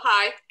 So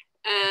hi.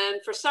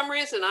 And for some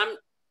reason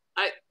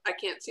I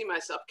can't see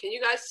myself. Can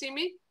you guys see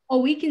me? Oh,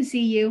 we can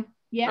see you.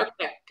 Yeah.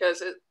 Okay,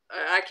 because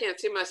I can't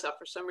see myself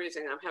for some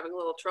reason. I'm having a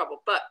little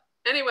trouble. But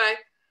anyway,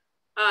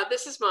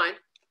 this is mine.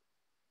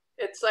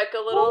 It's like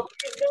a little.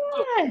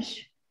 Oh my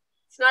gosh.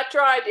 It's not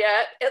dried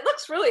yet. It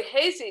looks really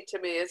hazy to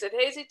me. Is it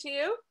hazy to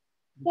you?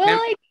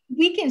 Well,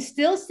 we can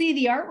still see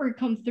the artwork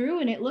come through,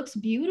 and it looks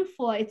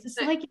beautiful. It's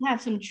just like you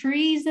have some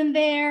trees in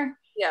there.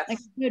 Yes. Like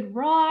good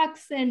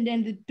rocks and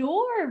the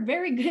door,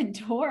 very good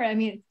door. I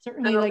mean, it's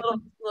certainly like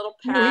little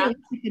path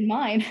in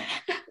mine.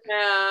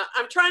 Yeah,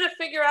 I'm trying to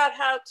figure out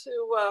how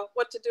to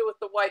what to do with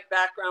the white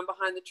background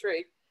behind the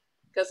tree,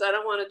 because I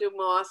don't want to do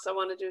moss. I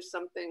want to do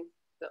something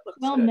that looks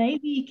good.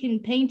 Maybe you can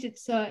paint it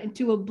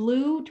into a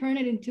blue, turn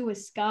it into a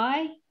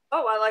sky.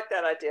 Oh, I like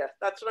that idea.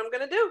 That's what I'm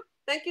going to do.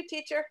 Thank you,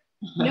 teacher.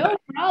 No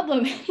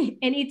problem.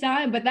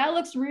 Anytime. But that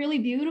looks really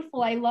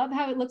beautiful. I love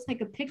how it looks like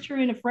a picture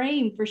in a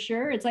frame for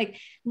sure. It's like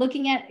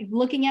looking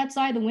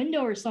outside the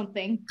window or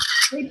something.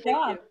 Great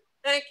job.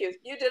 Thank you.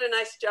 You did a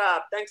nice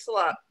job. Thanks a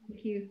lot.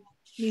 Thank you.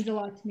 It means a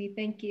lot to me.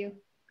 Thank you.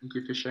 Thank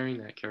you for sharing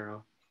that,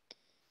 Carol.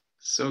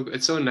 So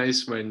it's so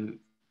nice when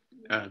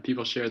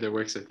people share their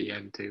works at the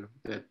end too.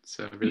 That's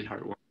really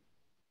heartwarming.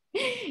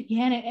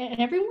 Yeah, and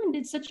everyone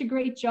did such a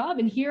great job,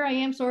 and here I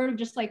am sort of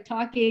just like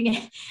talking,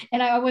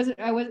 and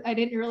I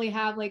didn't really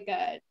have like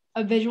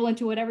a visual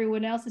into what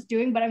everyone else is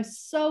doing, but I'm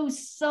so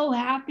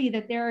happy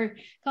that there are a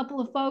couple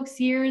of folks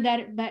here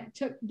that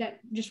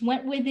just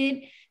went with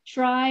it,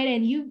 tried,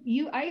 and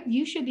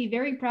you should be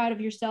very proud of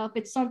yourself.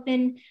 It's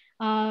something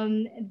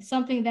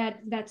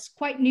that's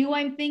quite new,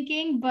 I'm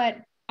thinking,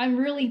 but I'm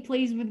really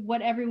pleased with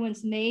what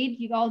everyone's made.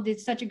 You all did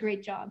such a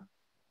great job.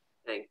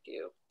 Thank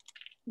you.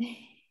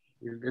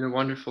 You've been a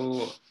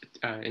wonderful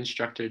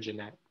instructor,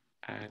 Jeanette.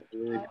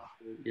 Really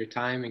appreciate your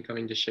time and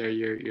coming to share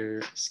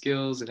your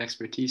skills and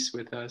expertise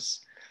with us,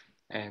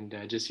 and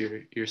just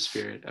your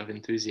spirit of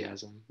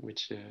enthusiasm,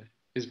 which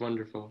is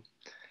wonderful.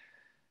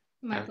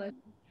 My pleasure.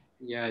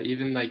 Yeah,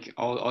 even like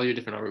all your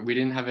different artwork. We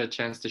didn't have a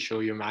chance to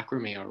show your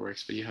macrame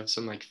artworks, but you have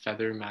some like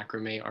feather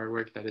macrame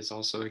artwork that is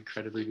also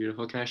incredibly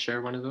beautiful. Can I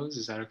share one of those?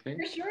 Is that okay?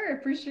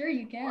 For sure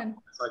you can.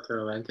 I saw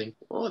Caroline think,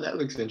 oh, that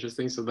looks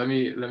interesting. So let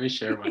me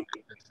share one.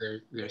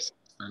 They're so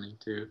stunning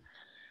too.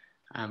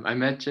 I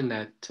met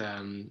Jeanette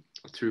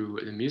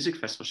through the music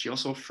festival. She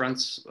also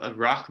fronts a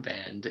rock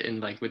band in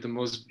like with the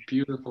most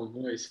beautiful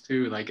voice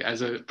too, like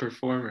as a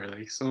performer,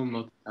 like so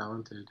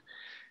multi-talented.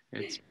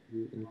 It's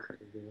really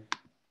incredible.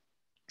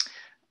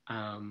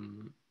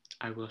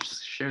 I will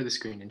share the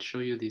screen and show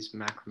you these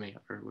macrame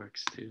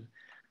artworks too.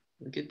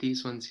 Look at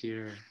these ones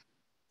here.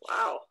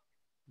 Wow.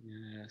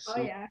 Yeah.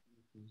 Oh yeah.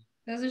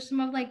 Those are some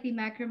of like the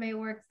macrame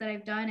works that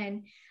I've done,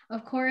 and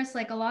of course,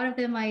 like a lot of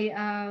them, I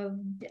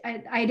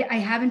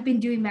haven't been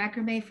doing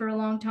macrame for a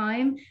long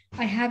time.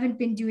 I haven't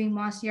been doing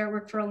mossy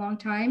artwork for a long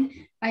time.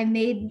 I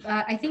made,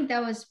 I think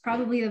that was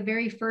probably the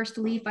very first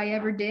leaf I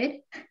ever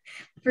did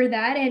for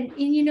that, and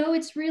you know,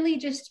 it's really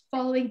just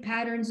following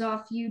patterns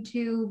off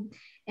YouTube,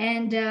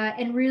 and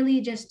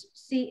really just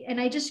see, and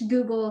I just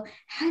Google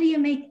how do you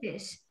make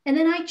this, and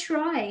then I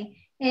try,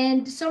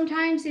 and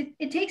sometimes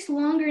it takes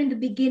longer in the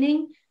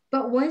beginning.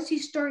 But once you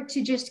start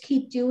to just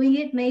keep doing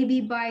it, maybe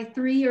by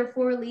 3 or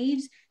 4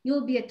 leaves,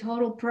 you'll be a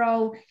total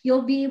pro.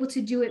 You'll be able to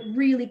do it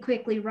really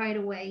quickly right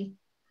away.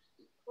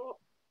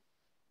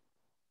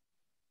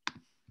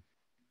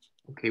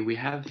 Okay, we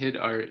have hit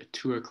our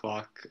 2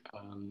 o'clock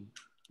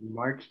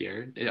mark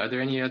here. Are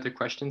there any other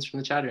questions from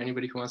the chat or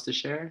anybody who wants to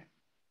share?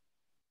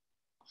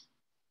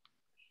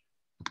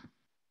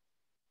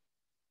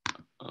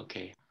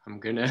 Okay,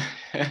 I'm gonna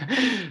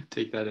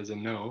take that as a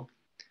no.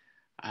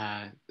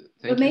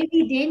 But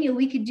maybe Daniel,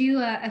 we could do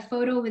a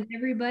photo with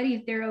everybody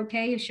if they're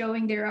okay of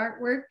showing their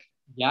artwork.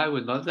 Yeah, I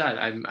would love that.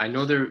 I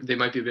know they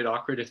might be a bit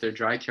awkward if they're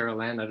dry,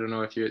 Caroline. I don't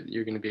know if you're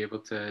going to be able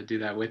to do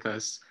that with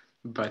us,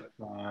 but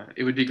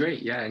it would be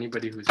great. Yeah,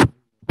 anybody who's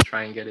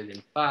try and get it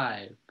in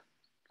 5,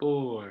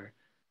 4,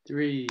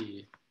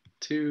 3,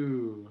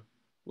 2,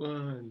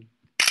 1.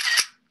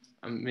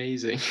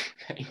 Amazing.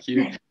 Thank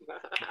you.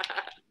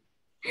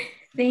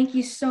 Thank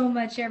you so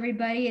much,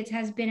 everybody. It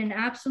has been an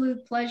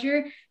absolute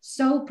pleasure.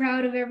 So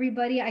proud of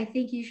everybody. I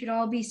think you should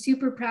all be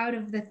super proud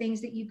of the things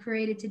that you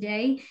created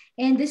today.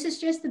 And this is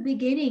just the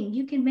beginning.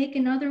 You can make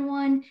another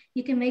one.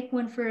 You can make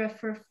one for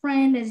a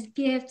friend as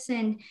gifts.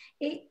 And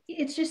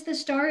it's just the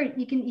start.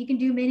 You can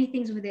do many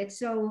things with it.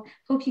 So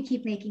hope you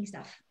keep making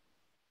stuff.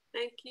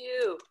 Thank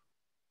you.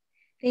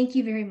 Thank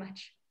you very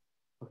much.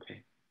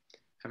 Okay.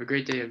 Have a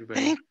great day,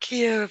 everybody. Thank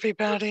you,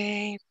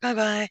 everybody.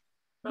 Bye-bye.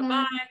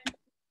 Bye-bye.